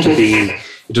doesn't have to be.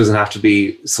 It doesn't have to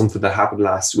be something that happened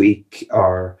last week,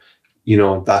 or you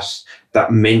know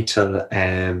that mental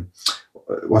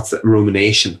what's that,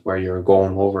 rumination, where you're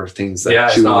going over things that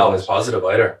it's not always positive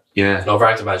either. Yeah, an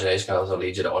overactive imagination can also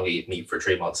lead you to only eat meat for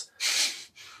 3 months.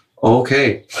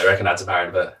 Okay, I reckon that's a part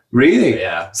of it. Really?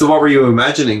 Yeah. So what were you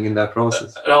imagining in that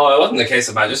process? No, it wasn't a case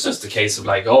of that. It's just a case of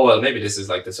like, oh well, maybe this is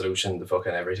like the solution to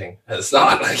fucking everything. It's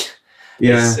not like.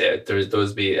 Yeah. There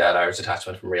does be a large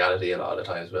detachment from reality a lot of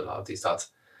the times with a lot of these thoughts.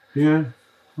 Yeah.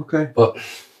 Okay. But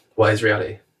what is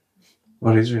reality?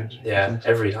 What is reality? Yeah.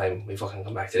 Every time we fucking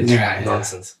come back to this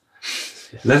nonsense.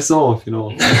 Let us know if you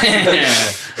know.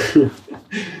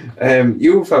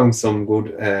 You found some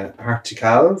good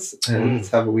articles. Let's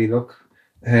have a wee look.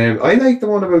 I like the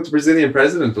one about the Brazilian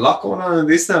president. A lot going on in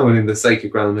this now and in the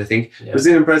psychic realm, I think. Yeah.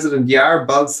 Brazilian president Jair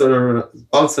Bolsonaro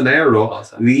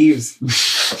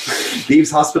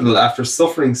leaves hospital after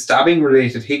suffering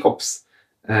stabbing-related hiccups.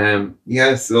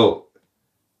 So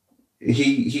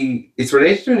it's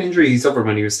related to an injury he suffered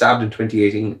when he was stabbed in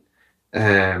 2018.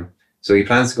 So he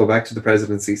plans to go back to the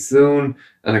presidency soon,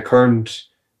 and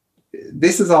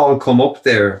this has all come up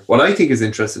there. What I think is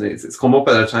interesting is it's come up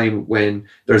at a time when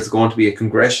there's going to be a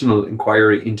congressional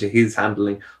inquiry into his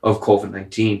handling of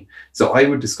COVID-19. So I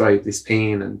would describe this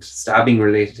pain and stabbing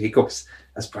related hiccups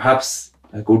as perhaps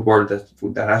a good word that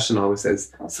Ashton always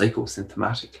says,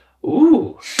 psychosymptomatic.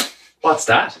 Ooh, what's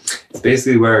that? It's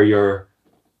basically where you're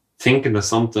thinking of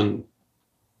something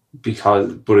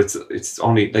but it's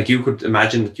only like you could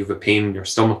imagine that you have a pain in your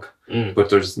stomach, but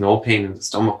there's no pain in the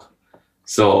stomach.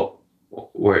 So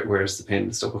where's the pain in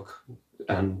the stomach?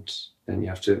 And then you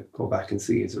have to go back and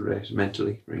see is it related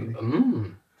mentally, really.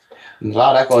 A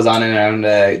lot of that goes on in around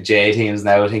J teams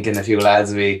now. I think a few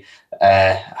lads will be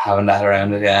having that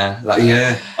around it.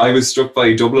 Yeah. I was struck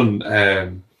by Dublin.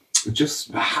 It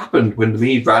just happened when the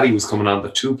Meath rally was coming on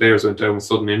that 2 players went down with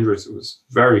sudden injuries. It was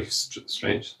very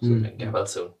strange. Get well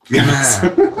soon.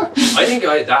 I think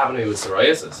that happened to me with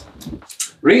psoriasis.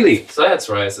 Really? So I had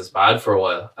psoriasis bad for a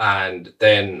while, and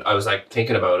then I was like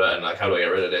thinking about it and like, how do I get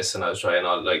rid of this? And I was trying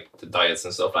all like the diets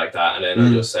and stuff like that, and then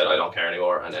I just said I don't care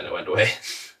anymore, and then it went away.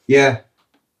 Yeah.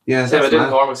 Same. I didn't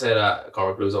Cormac say that.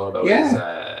 Cormac Blues on about his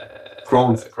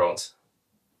Crohn's.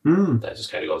 That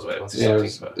just kind of goes away once you start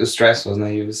thinking about it. It was stress, wasn't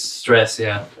it? It was stress.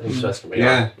 Yeah, I think stress can be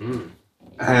on.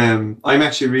 I'm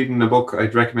actually reading a book.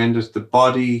 I'd recommend it. The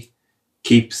Body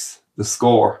Keeps the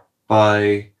Score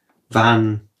by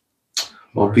Van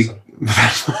Bessel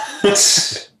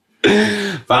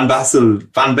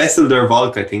der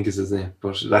Volk, I think is his name,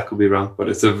 but that could be wrong. But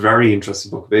it's a very interesting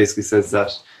book. It basically says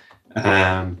that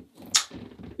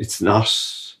it's not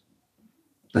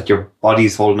that your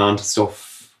body's holding on to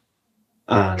stuff,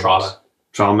 and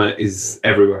trauma is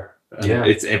everywhere. And Yeah.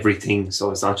 it's everything.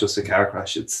 So it's not just a car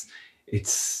crash.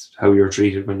 It's how you're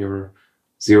treated when you're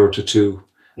 0 to 2,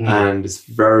 and it's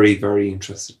very, very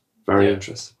interesting. Very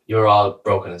interesting. You're all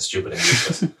broken and stupid and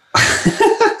useless.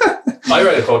 I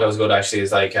read a quote that was good actually.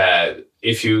 It's like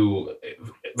if you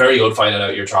very good finding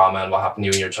out your trauma and what happened to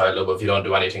you in your childhood, but if you don't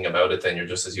do anything about it, then you're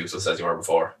just as useless as you were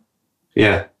before.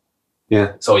 Yeah.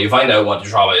 So you find out what your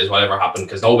trauma is, whatever happened,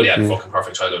 because nobody had a fucking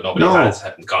perfect childhood. Nobody has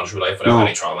gone through life without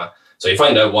any trauma. So you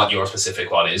find out what your specific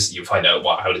one is. You find out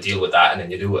how to deal with that, and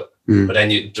then you do it. But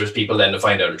then there's people then to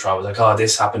find out the trauma. Like, oh,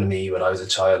 this happened to me when I was a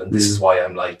child, and this is why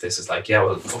I'm like this. Is like, yeah,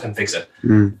 well, fucking fix it.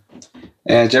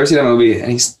 Did you ever see that movie? I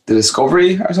think The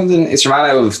Discovery or something. It's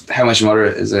reminded of How Much Mother.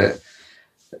 Is it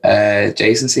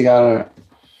Jason Segel?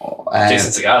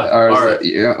 Jason Segel,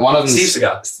 or one of them. Steve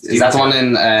Seagal. Is that the one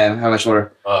in How Much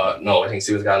Mother? No, I think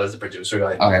Steve Seagal is the producer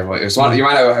guy. Okay, well, it's one. You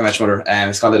might know How Much Mother.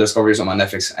 It's called The Discovery or something on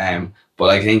Netflix. But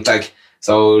I think like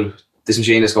so, this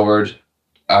machine discovered,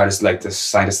 or this like this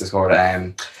scientist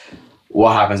discovered,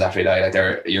 what happens after you die.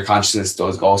 Like your consciousness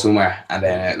does go somewhere, and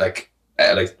then like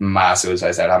mass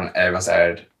suicide started happening. Everyone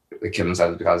started killing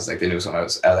themselves because like they knew something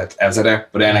else outside there.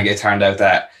 But then like it turned out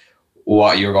that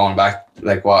what you were going back,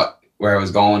 like where it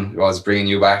was going was bringing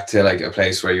you back to like a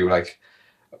place where you were like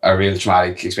a real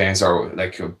traumatic experience, or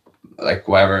like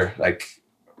whatever, like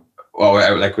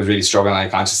was really struggling on your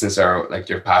consciousness or like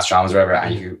your past traumas or whatever,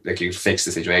 and you fix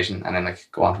the situation and then like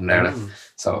go on from there. Like,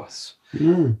 so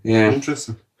yeah,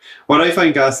 interesting. What I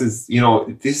find, Gas, is,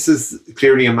 this is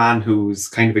clearly a man who's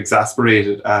kind of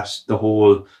exasperated at the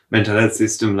whole mental health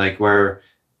system, like where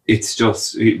it's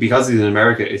just, because he's in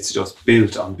America, it's just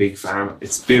built on big pharma.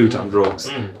 It's built on drugs.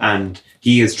 And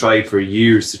he has tried for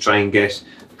years to try and get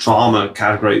trauma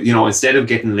categorized, instead of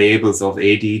getting labels of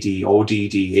ADD,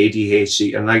 ODD,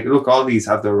 ADHD, and like, look, all these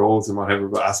have their roles and whatever,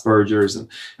 but Asperger's and,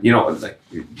 like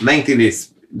lengthy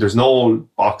list, there's no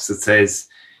box that says,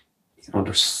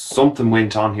 there's something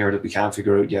went on here that we can't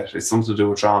figure out yet. It's something to do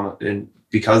with trauma. And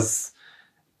because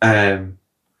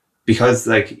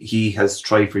like he has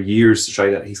tried for years to try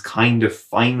that, he's kind of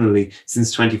finally,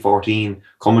 since 2014,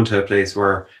 coming to a place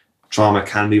where trauma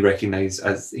can be recognized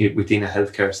as within a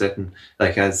healthcare setting,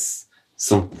 like as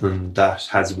something that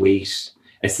has weight.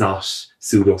 It's not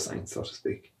pseudoscience, so to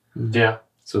speak. Yeah.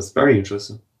 So it's very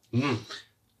interesting.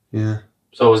 Yeah.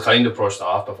 So it was kind of brushed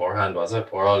off beforehand, was it?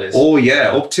 Before all this? Oh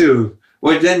yeah, up to...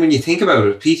 Well, then when you think about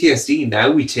it, PTSD, now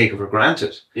we take it for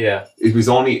granted. Yeah.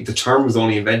 The term was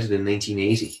only invented in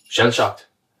 1980. Shell-shocked.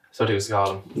 That's what he was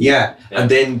calling. Yeah.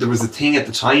 And then there was a thing at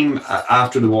the time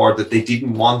after the war that they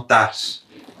didn't want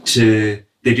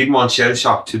shell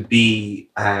shock to be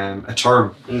a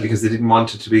term, because they didn't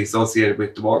want it to be associated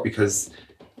with the war, because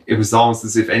it was almost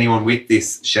as if anyone with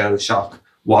this shell shock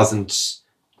wasn't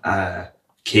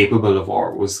capable of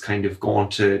war, was going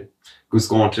to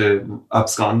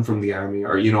abscond from the army,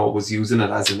 or was using it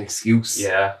as an excuse.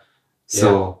 Yeah.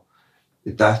 So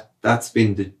that's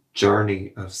been the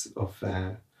journey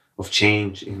of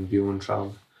change in viewing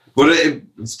trauma. But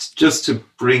just to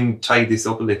tie this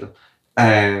up a little,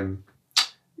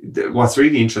 what's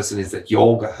really interesting is that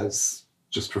yoga has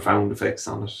just profound effects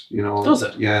on it. Does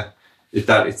it? Yeah,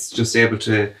 it's just able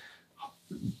to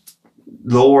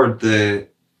lower the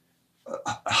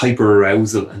hyper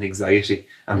arousal and anxiety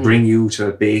and bring you to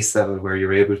a base level where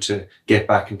you're able to get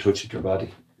back in touch with your body.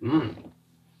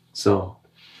 So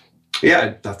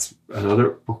yeah, that's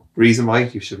another reason why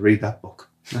you should read that book.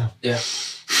 Yeah.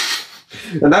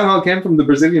 And that all came from the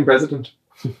Brazilian president.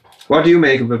 What do you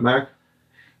make of it, Mark?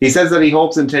 He says that he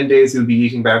hopes in 10 days he'll be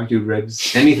eating barbecued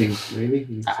ribs. Anything, really.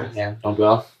 Yeah, don't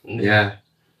well. Yeah.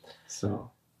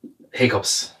 So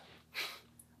Hiccups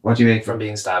what do you make from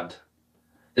being stabbed.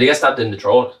 Did he get stabbed in the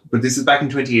throat? But this is back in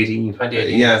 2018.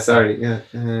 2018. Yeah, sorry. Yeah.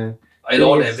 I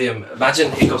don't envy him.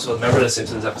 Imagine hiccups. Remember the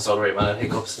Simpsons episode where he had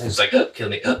hiccups? And he was like, kill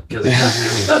me, kill me, kill me.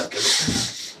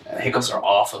 Hiccups are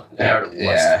awful. They are the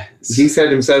worst. Yeah. He said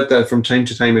himself that from time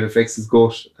to time it affects his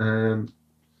gut.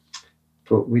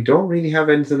 But we don't really have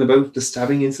anything about the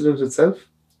stabbing incident itself.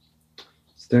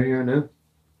 So there you are now.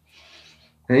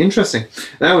 Interesting.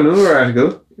 Now another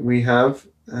article we have.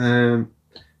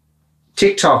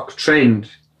 TikTok trend.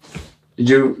 Did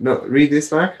you read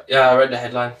this, Mark? Yeah, I read the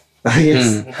headline.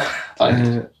 Yes.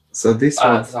 So this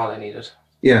one. That's all I needed.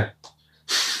 Yeah.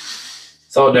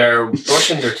 So they're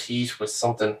brushing their teeth with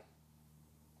something.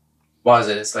 What is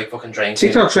it? It's like fucking drain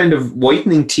cleaner. TikTok trend of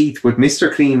whitening teeth with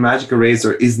Mr. Clean Magic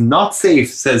Eraser is not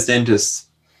safe, says dentists.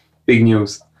 Big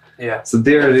news. Yeah. So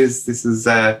there it is. This is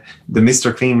the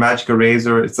Mr. Clean Magic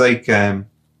Eraser. It's like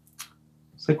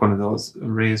like one of those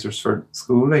razors for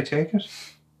school, I take it.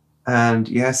 And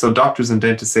yeah, so doctors and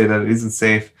dentists say that it isn't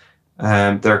safe.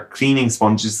 They're cleaning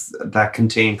sponges that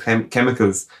contain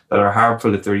chemicals that are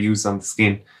harmful if they're used on the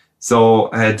skin. So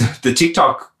the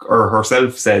TikToker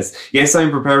herself says, yes,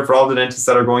 I'm prepared for all the dentists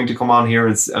that are going to come on here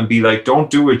and be like, don't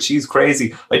do it, she's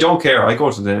crazy. I don't care. I go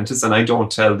to the dentist and I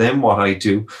don't tell them what I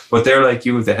do. But they're like,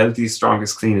 you have the healthiest,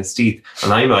 strongest, cleanest teeth.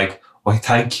 And I'm like, why,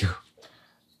 thank you.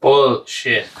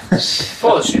 Bullshit.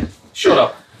 Bullshit. Shut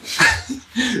up.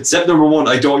 Step number 1,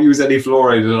 I don't use any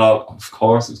fluoride at all. Of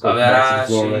course, it's got back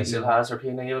to She fluoride. still has her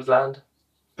pineal gland.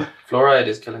 Fluoride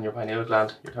is killing your pineal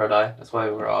gland, your third eye. That's why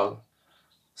we're all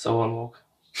so unwoke.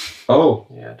 Oh,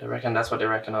 Yeah, they reckon that's what they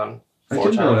reckon on I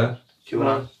didn't know that.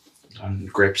 QAnon. On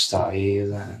grips.ie,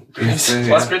 is that?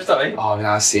 What's Grips.ie? Oh, I've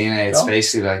not seen it. It's No?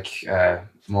 basically like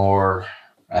more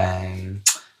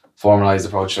formalized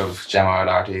approach of Gemma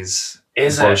O'Doherty's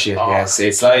Is it? bullshit. Oh, Yes,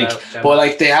 it's shout like, out, Gemma. but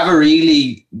like they have a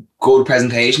really good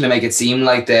presentation to make it seem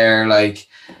like they're like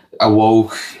a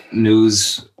woke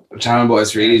news channel, but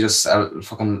it's really just a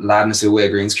fucking lad in a suit with a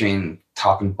green screen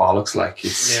talking bollocks. Like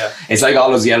it's Yeah. it's like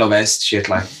all those yellow vest shit.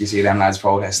 Like you see them lads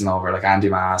protesting over like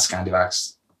anti-mask,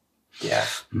 anti-vax. Yeah.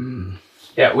 Mm.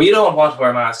 Yeah, we don't want to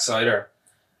wear masks either.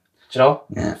 Do you know?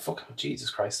 Yeah. Fucking Jesus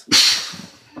Christ.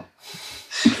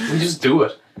 We just do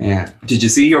it. Yeah. Did you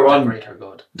see your one, Rate her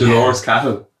good. Dolores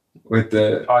Cattle, with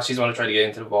the? Oh, she's want to try to get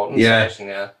into the voting Yeah. station,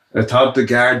 yeah. I thought the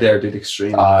guard there did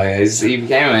extremely. He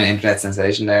became an internet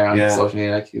sensation there on Yeah. social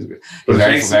media. Like he's But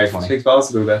very, it takes, very funny. It takes balls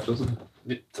to do that, doesn't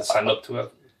To stand up to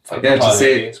it. Yeah, to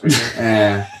say-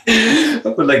 Yeah. it?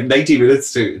 But like 90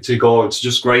 minutes to go to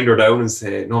just grind her down and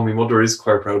say, no, my mother is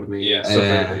quite proud of me. Yeah. Stuff like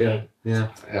Yeah. that, yeah. Yeah.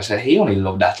 I said he only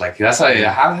loved that. Like that's why I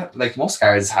have like most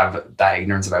guards have that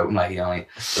ignorance about him. Like he only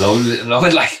love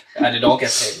it. Like And they don't get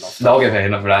paid enough. they'll get paid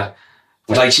enough for that.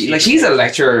 But like she's a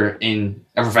lecturer in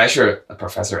a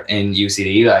professor in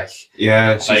UCD. Like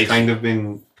Yeah, she's Like- kind of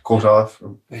been cut off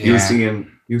from Yeah.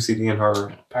 UCD and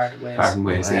her Parted ways. parting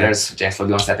ways. Yeah. there's Jeff Flood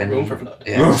gonna step in. Room for blood.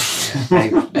 Yeah.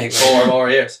 Big 4 more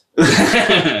years.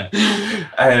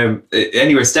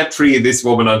 Anyway, step 3 of this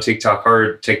woman on TikTok,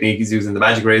 her technique is using the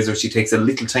magic razor. She takes a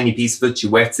little tiny piece of it, she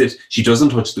wets it, she doesn't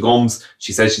touch the gums.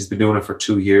 She says she's been doing it for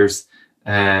 2 years.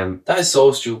 That is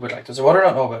so stupid. Like, does her mother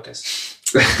not know about this?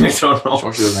 I don't know.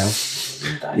 Sure she does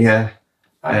now. That is Yeah,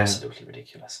 absolutely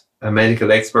ridiculous. a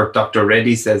medical expert, Dr.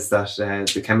 Reddy, says that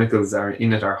the chemicals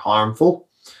in it are harmful,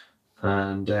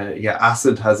 and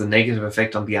acid has a negative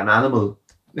effect on the enamel,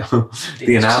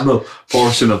 the enamel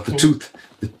portion of the tooth.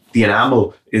 The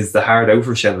enamel is the hard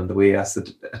outer shell, and the way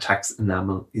acid attacks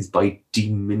enamel is by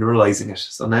demineralizing it.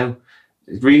 So now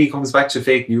it really comes back to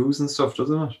fake news and stuff,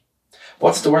 doesn't it?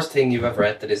 What's the worst thing you've ever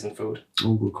ate that isn't food?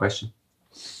 Oh, good question.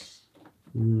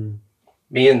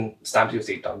 Me and Stamp used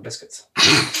to eat dog biscuits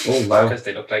Oh, wow. because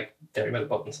they look like Dairy Milk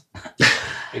buttons.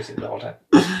 We used to eat them the whole time.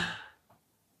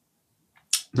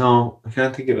 No, I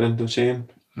can't think of it, the shame.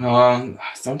 No, I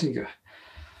don't think.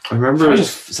 I remember Probably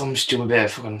just some stupid bit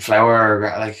of fucking flower or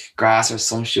like grass or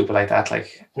some stupid like that.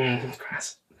 Like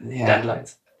Grass. yeah,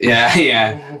 Dandelions. yeah,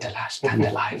 yeah.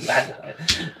 Dandelion.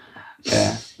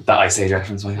 Yeah, that Ice Age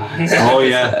reference. Maybe. Oh,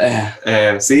 yeah.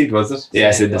 Yeah, Seed, was it?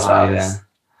 yeah, Sid this Ah, one. yes.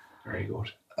 Yeah. Very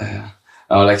good.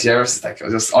 Oh, like you ever like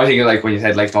I think like when you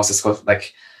said like most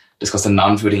discussing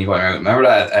non-food thing you got out. Remember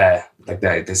that like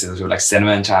this is like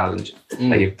cinnamon challenge.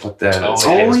 Like you put the Oh,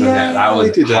 tablespoon yeah, there. That I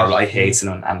was did that. horrible. I hate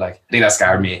cinnamon and like I think that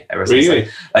scarred me ever since. Really?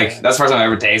 Like that's the first time I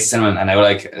ever tasted cinnamon and I would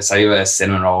like say a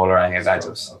cinnamon roll or anything like that.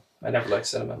 Just I never liked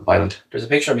cinnamon. violent. There's a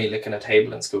picture of me licking a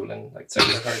table in school in like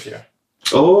second or third year.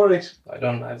 Oh, right. I've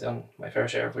done my fair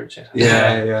share of weird shit.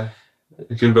 Yeah.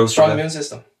 I feel both Strong for that. immune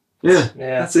system. Yeah,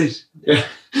 Yeah. that's it. Yeah.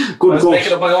 I Good was goat.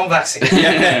 making up my own vaccine.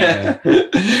 Yeah.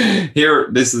 Here,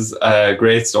 this is a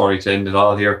great story to end it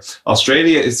all here.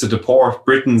 Australia is to deport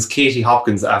Britain's Katie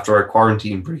Hopkins after a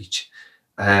quarantine breach.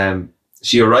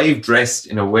 She arrived dressed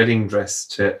in a wedding dress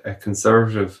to a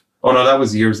conservative. Oh no, that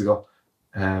was years ago.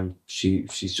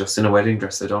 She's just in a wedding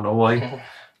dress. I don't know why,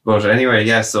 but anyway,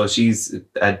 yeah. So she's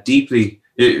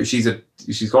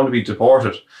she's going to be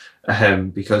deported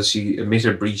because she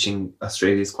admitted breaching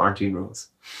Australia's quarantine rules.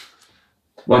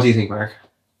 What do you think, Mark?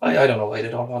 I don't know why they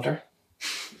don't want her.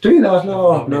 Do you not?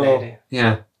 Lovely No. lady.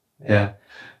 Yeah.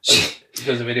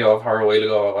 There's a video of her a while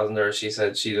ago, wasn't there? She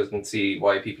said she doesn't see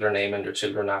why people are naming their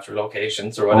children after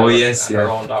locations or whatever. Oh, yes, and her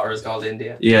yeah. own daughter is called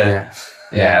India. Yeah.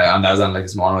 Yeah, and that was on like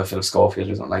this morning with Philip Schofield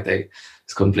or something. Like they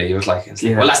just couldn't believe it. Like it's like,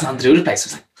 Yeah. well, that's not to do the place. I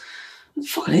was like, what the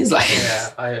fucking is like?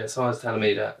 Yeah, someone was telling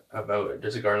me that about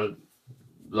there's a girl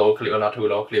locally, well not too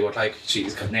locally, but like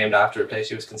she's named after the place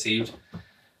she was conceived.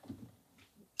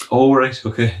 Oh, right.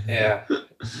 Okay. Yeah,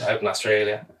 out in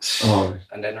Australia. Oh,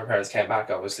 And then her parents came back,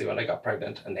 obviously, when they got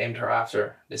pregnant and named her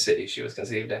after the city she was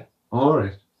conceived in. all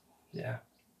right. Yeah.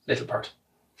 Little Perth.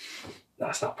 No,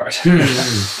 it's not Perth.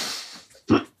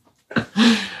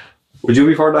 Would you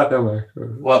be for that now, Mark? Or-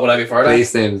 What would I be for that?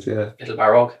 Place names, yeah. Little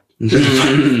Barrogue.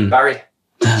 Mm. Barry.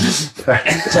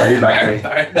 Sorry, Barry.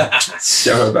 Barry.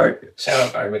 Shout out, Barry. Shout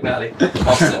out Barry McNally.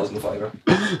 Off the nose and fibre.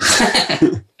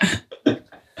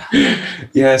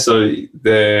 Yeah, so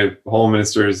the Home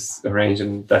Minister is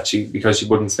arranging that because she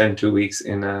wouldn't spend 2 weeks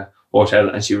in a hotel,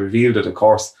 and she revealed it, of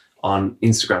course, on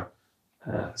Instagram.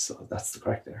 So that's the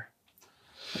correct there.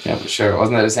 Yeah, for sure.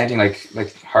 Wasn't it the same thing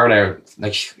like her there,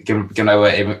 like giving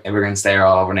away immigrants there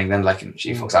all over in England, like, and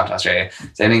she fucks out to Australia.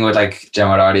 Same thing with like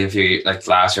Gemma Doherty a few, like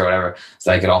last year or whatever. It's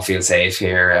like, I don't feel safe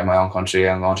here in my own country,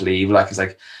 I'm going to leave. Like, it's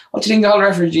like, what do you think all the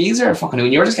refugees are fucking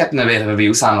doing? You're just getting a bit of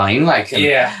abuse online, like, and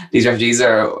Yeah. these refugees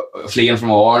are fleeing from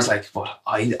wars, like, but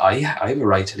I have a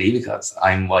right to leave because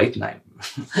I'm white and I'm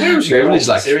Where was she privileged,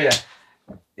 going? like, Syria.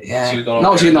 yeah. She was going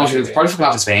No, up she there, was probably fucking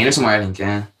off to Spain or somewhere, I think,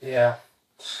 yeah. Yeah.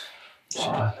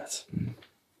 Oh, that's,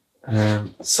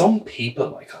 some people,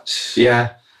 my God.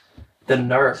 Yeah. The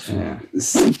nerve. Yeah.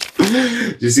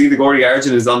 Do you see the Gordy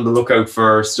Argent is on the lookout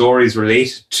for stories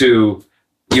related to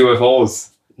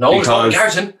UFOs? No, it's not Because-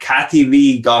 Garrison. Kathy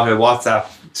Lee got a WhatsApp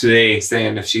today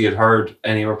saying if she had heard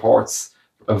any reports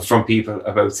from people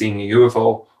about seeing a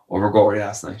UFO over Gordy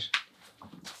last night.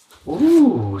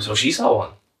 Ooh, so she saw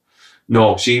one.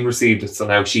 No, she received it, so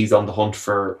now she's on the hunt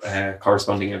for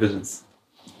corresponding evidence.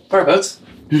 Whereabouts?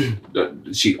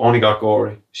 She only got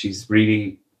Gordy. She's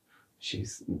looking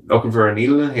for a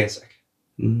needle in a haystack.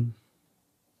 Mm.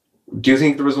 Do you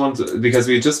think there was one? Because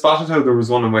we just spotted how there was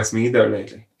one in Westmeath there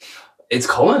lately. It's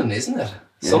coming, isn't it?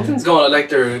 Yeah. Something's going on. Like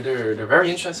they're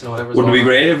very interested in whatever's Wouldn't it going be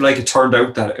on. great if like it turned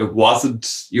out that it wasn't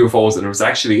UFOs and it was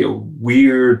actually a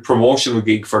weird promotional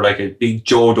gig for like a big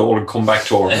Joe Dolan comeback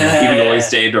tour, even though he's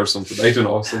dead or something. I don't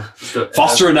know. So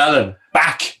Foster and Allen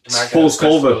back post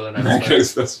COVID.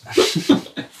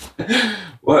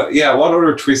 Well, yeah. What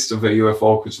other twist of a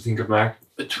UFO could you think of, Mark?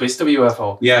 The twist of a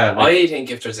UFO. Yeah, like, I think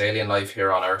if there's alien life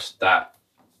here on Earth, that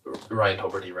Ryan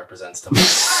Tuberty represents them.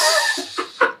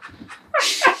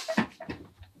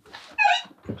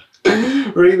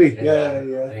 really? I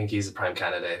Yeah. think he's a prime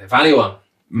candidate. If anyone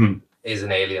Mm. is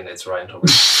an alien, it's Ryan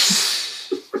Tuberty.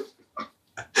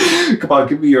 Come on,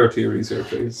 give me your theories here,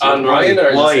 please. On Ryan or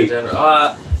just in why?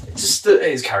 general? Just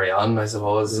his carry on, I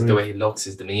suppose. The way he looks,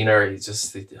 his demeanour. He's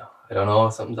just, I don't know,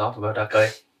 something's off about that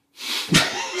guy.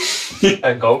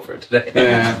 I'm going for it today.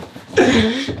 Yeah.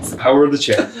 It's the power of the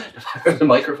chair. The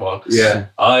microphone. Yeah.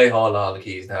 I hold all the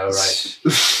keys now, right?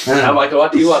 Now, Michael,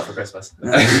 what do you want for Christmas? A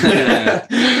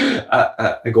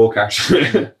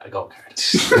go-kart. A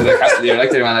go-kart. You're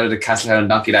like the man out of the Castletown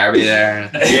Donkey Derby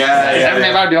there. Yeah.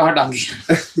 Never your donkey.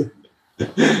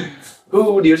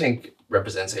 Who do you think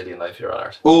represents alien life here on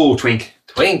Earth? Oh, Twink.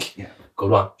 Twink. Yeah.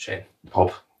 Good one, Shane.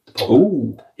 Pope. The Pope.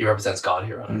 Oh. He represents God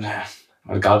here on Earth. Nah.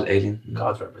 Oh, God, alien.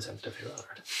 God's representative here on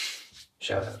Earth.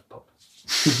 Shout out, Pope.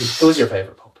 Who's your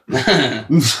favourite Pope?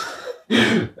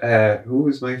 Who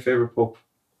is my favourite Pope?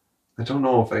 I don't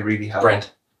know if I really have.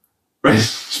 Brent.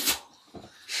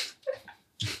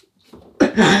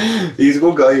 He's a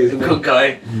good guy, isn't he? Good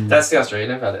guy. That's the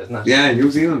Australian fella, isn't it? Yeah, New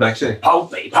Zealand actually.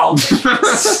 Popey.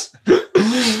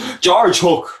 George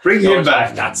Hook, bring him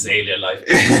back. That's alien life.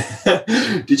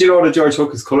 Did you know that George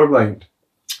Hook is colourblind?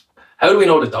 How do we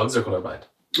know that dogs are colourblind?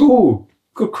 Oh,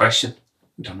 good question.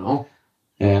 I don't know.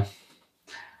 Yeah.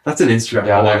 That's an Instagram.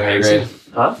 Beyond poll their pay there, grade.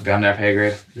 Huh? Beyond their pay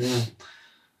grade. Yeah.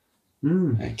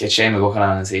 Mm. Get Shane McGuckin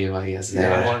on and see what he has to say.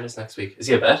 Yeah. I'm on this next week. Is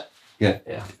he a bet? Yeah.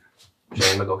 Yeah.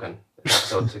 Shane McGuckin,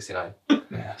 episode 69.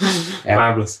 Yeah.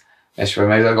 Marvellous. Yeah, sure.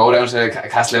 Maybe I'll go down to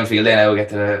Castletown Field Day now, get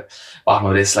to the bottom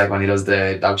of this, like when he does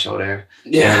the dog show there.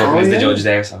 Shane McGuckin is the judge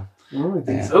there, so. Oh, I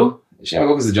think Yeah. so. Who? Shane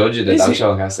McGuckin's the judge of the Is dog he?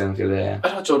 show in Castletown Field Day, yeah. I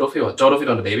thought Joe Duffy was. Joe Duffy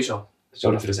done the baby show.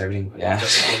 Joe Duffy does everything, but yeah.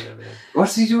 What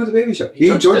does he do with the baby show? He He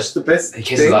judged judged the best. He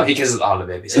kisses all the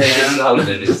babies. Yeah, this is all it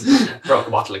is. Broke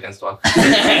a bottle against one.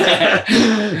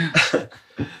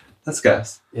 That's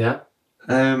gas. Yeah.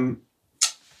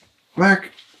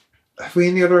 Mark, have we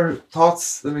any other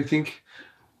thoughts? Let me think.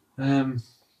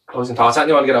 Closing thoughts. Anything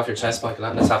you want to get off your chest, Michael?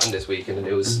 Anything that's happened this week in the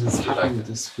news? What's You'd like, happened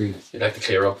this week? you'd like to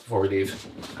clear up before we leave?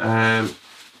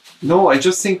 No, I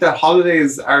just think that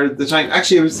holidays are the time.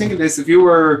 Actually, I was thinking this: if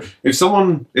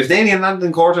Danny and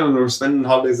Landon Corton were spending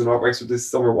holidays in North Wexford this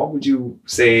summer, what would you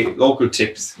say? Local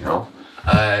tips, you know?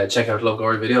 Check out Love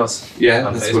Gory videos. Yeah,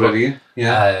 On that's a Facebook. good idea.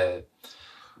 Yeah,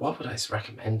 What would I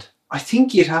recommend? I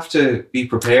think you'd have to be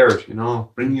prepared. You know,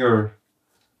 bring your.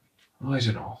 Oh, I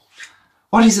don't know.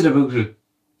 What is it about it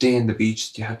day in the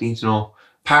beach, you need to know.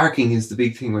 Parking is the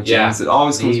big thing with Yeah. James. It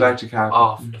always comes back to car.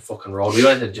 Off the fucking road. We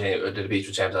went to the beach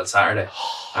with James on Saturday,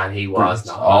 and he was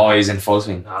not. Oh, he's in full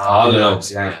swing. All the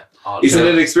lobes, yeah. Isn't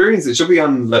it an experience? It should be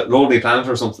on Lonely Planet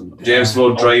or something. James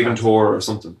Flood driving tour or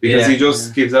something. Because he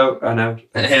just gives out and out.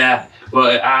 Yeah,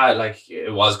 but like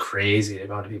it was crazy the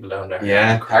amount of people down there.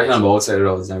 Yeah. Parking on both sides of the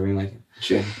road is never been like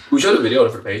Shit. We should have videoed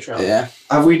it for the Patreon. Yeah.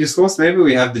 Have we discussed, maybe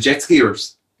we have the jet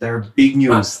skiers. They're big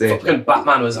news. They Fucking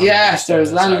Batman was on. Yes, there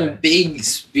was landing a big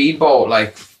speedboat,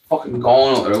 like fucking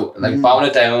going, like bowing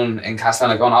it down in Castletown,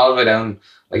 like going all the way down.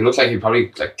 Like it looked like he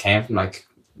probably like came from like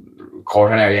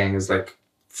Corton area and was like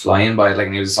flying by it, like,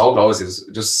 and he was so close. It was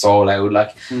just so loud,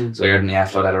 like. So you're in the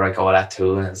flood had a right go at that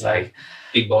too, and it's like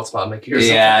big boat spot Mickey or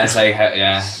yeah, it's like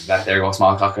that there goes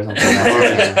small cock or something.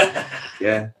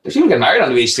 yeah. There's people getting married on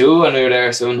the beach too when we were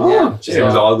there soon. Oh, yeah,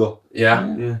 James Algo.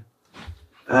 Yeah.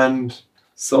 And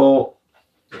so,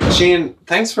 Shane,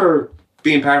 thanks for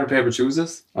being part of Paper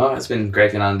Chooses. Oh, it's been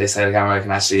great being on this side of the camera. I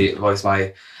can actually voice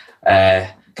my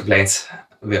complaints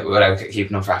without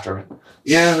keeping them for after.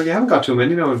 Yeah, well, you haven't got too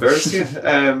many now, embarrassed you.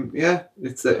 Yeah,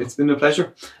 it's been a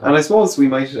pleasure. And I suppose we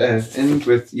might end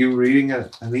with you reading a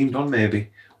Liam Dunn, maybe.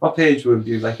 What page would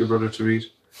you like your brother to read?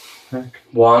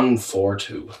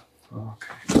 142.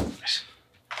 Okay.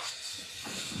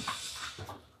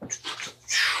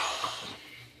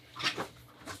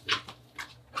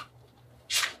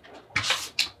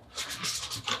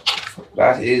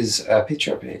 That is a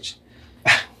picture page.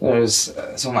 There's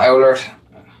some Owler,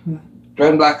 red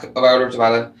and black of Owler to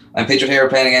Ballon. I'm pictured here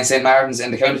playing against St. Martin's in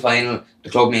the county final. The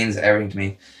club means everything to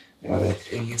me. You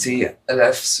can see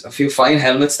a few fine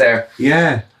helmets there.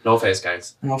 Yeah. No face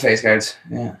guards. No face guards.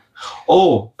 Yeah.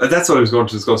 Oh, that's what I was going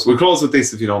to discuss. We'll close with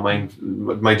this if you don't mind,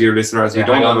 my dear listener, as we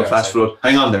don't have a flash flood.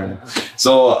 Hang on there now.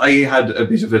 So I had a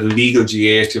bit of a legal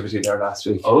GA activity there last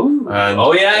week.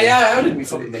 Oh yeah. How did we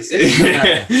fucking miss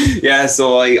it? Yeah,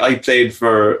 so I played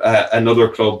for another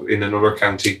club in another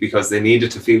county because they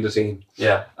needed to field a team.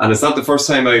 Yeah. And it's not the first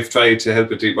time I've tried to help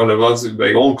a team. Well, it was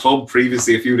my own club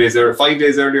previously 5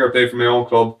 days earlier. I played for my own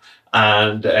club,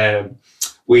 and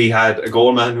we had a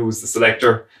goalman who was the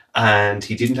selector, and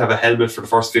he didn't have a helmet for the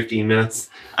first 15 minutes,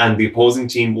 and the opposing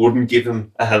team wouldn't give him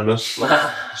a helmet.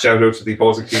 Shout out to the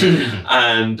opposing team.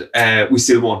 And we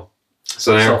still won.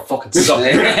 So now, so fucking suck.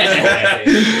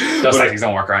 Those tactics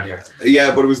don't work around here.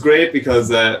 Yeah, but it was great because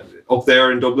up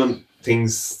there in Dublin,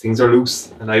 things are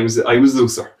loose, and I was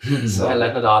looser. So I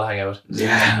letting it all hang out.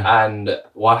 yeah. And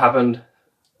what happened?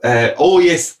 Oh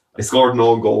yes, I scored an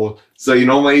own goal. So you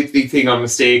know my big thing on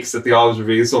mistakes that they always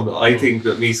reveal something. I think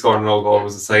that me scoring an own goal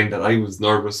was a sign that I was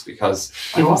nervous because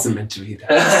I wasn't meant to be there.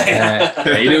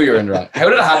 Yeah, you knew you were in the wrong. How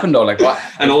did it happen though? Like what?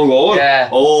 An own goal? Yeah.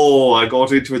 Oh, I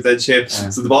got into it then shape. Yeah.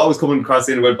 So the ball was coming across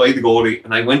the end by the goalie,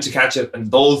 and I went to catch it,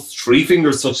 and those 3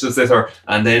 fingers touched the sitter,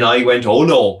 and then I went, oh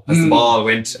no, as the ball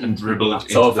went and dribbled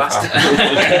So into the fast.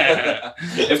 target.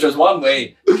 If there's one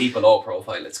way to keep a low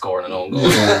profile, it's scoring an own goal.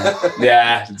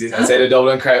 Yeah, I'd say the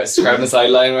Dublin crowd on the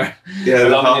sideline where Yeah,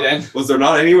 loving you then. was there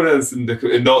not anyone else in the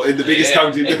biggest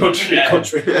county in the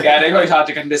country? Yeah, they probably thought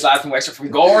they're getting this lad from Wexford from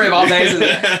Gorey of all places.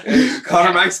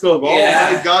 Conor Maxwell. Oh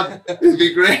Yeah. my God, it'd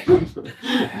be great.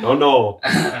 No.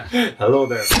 Hello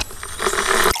there.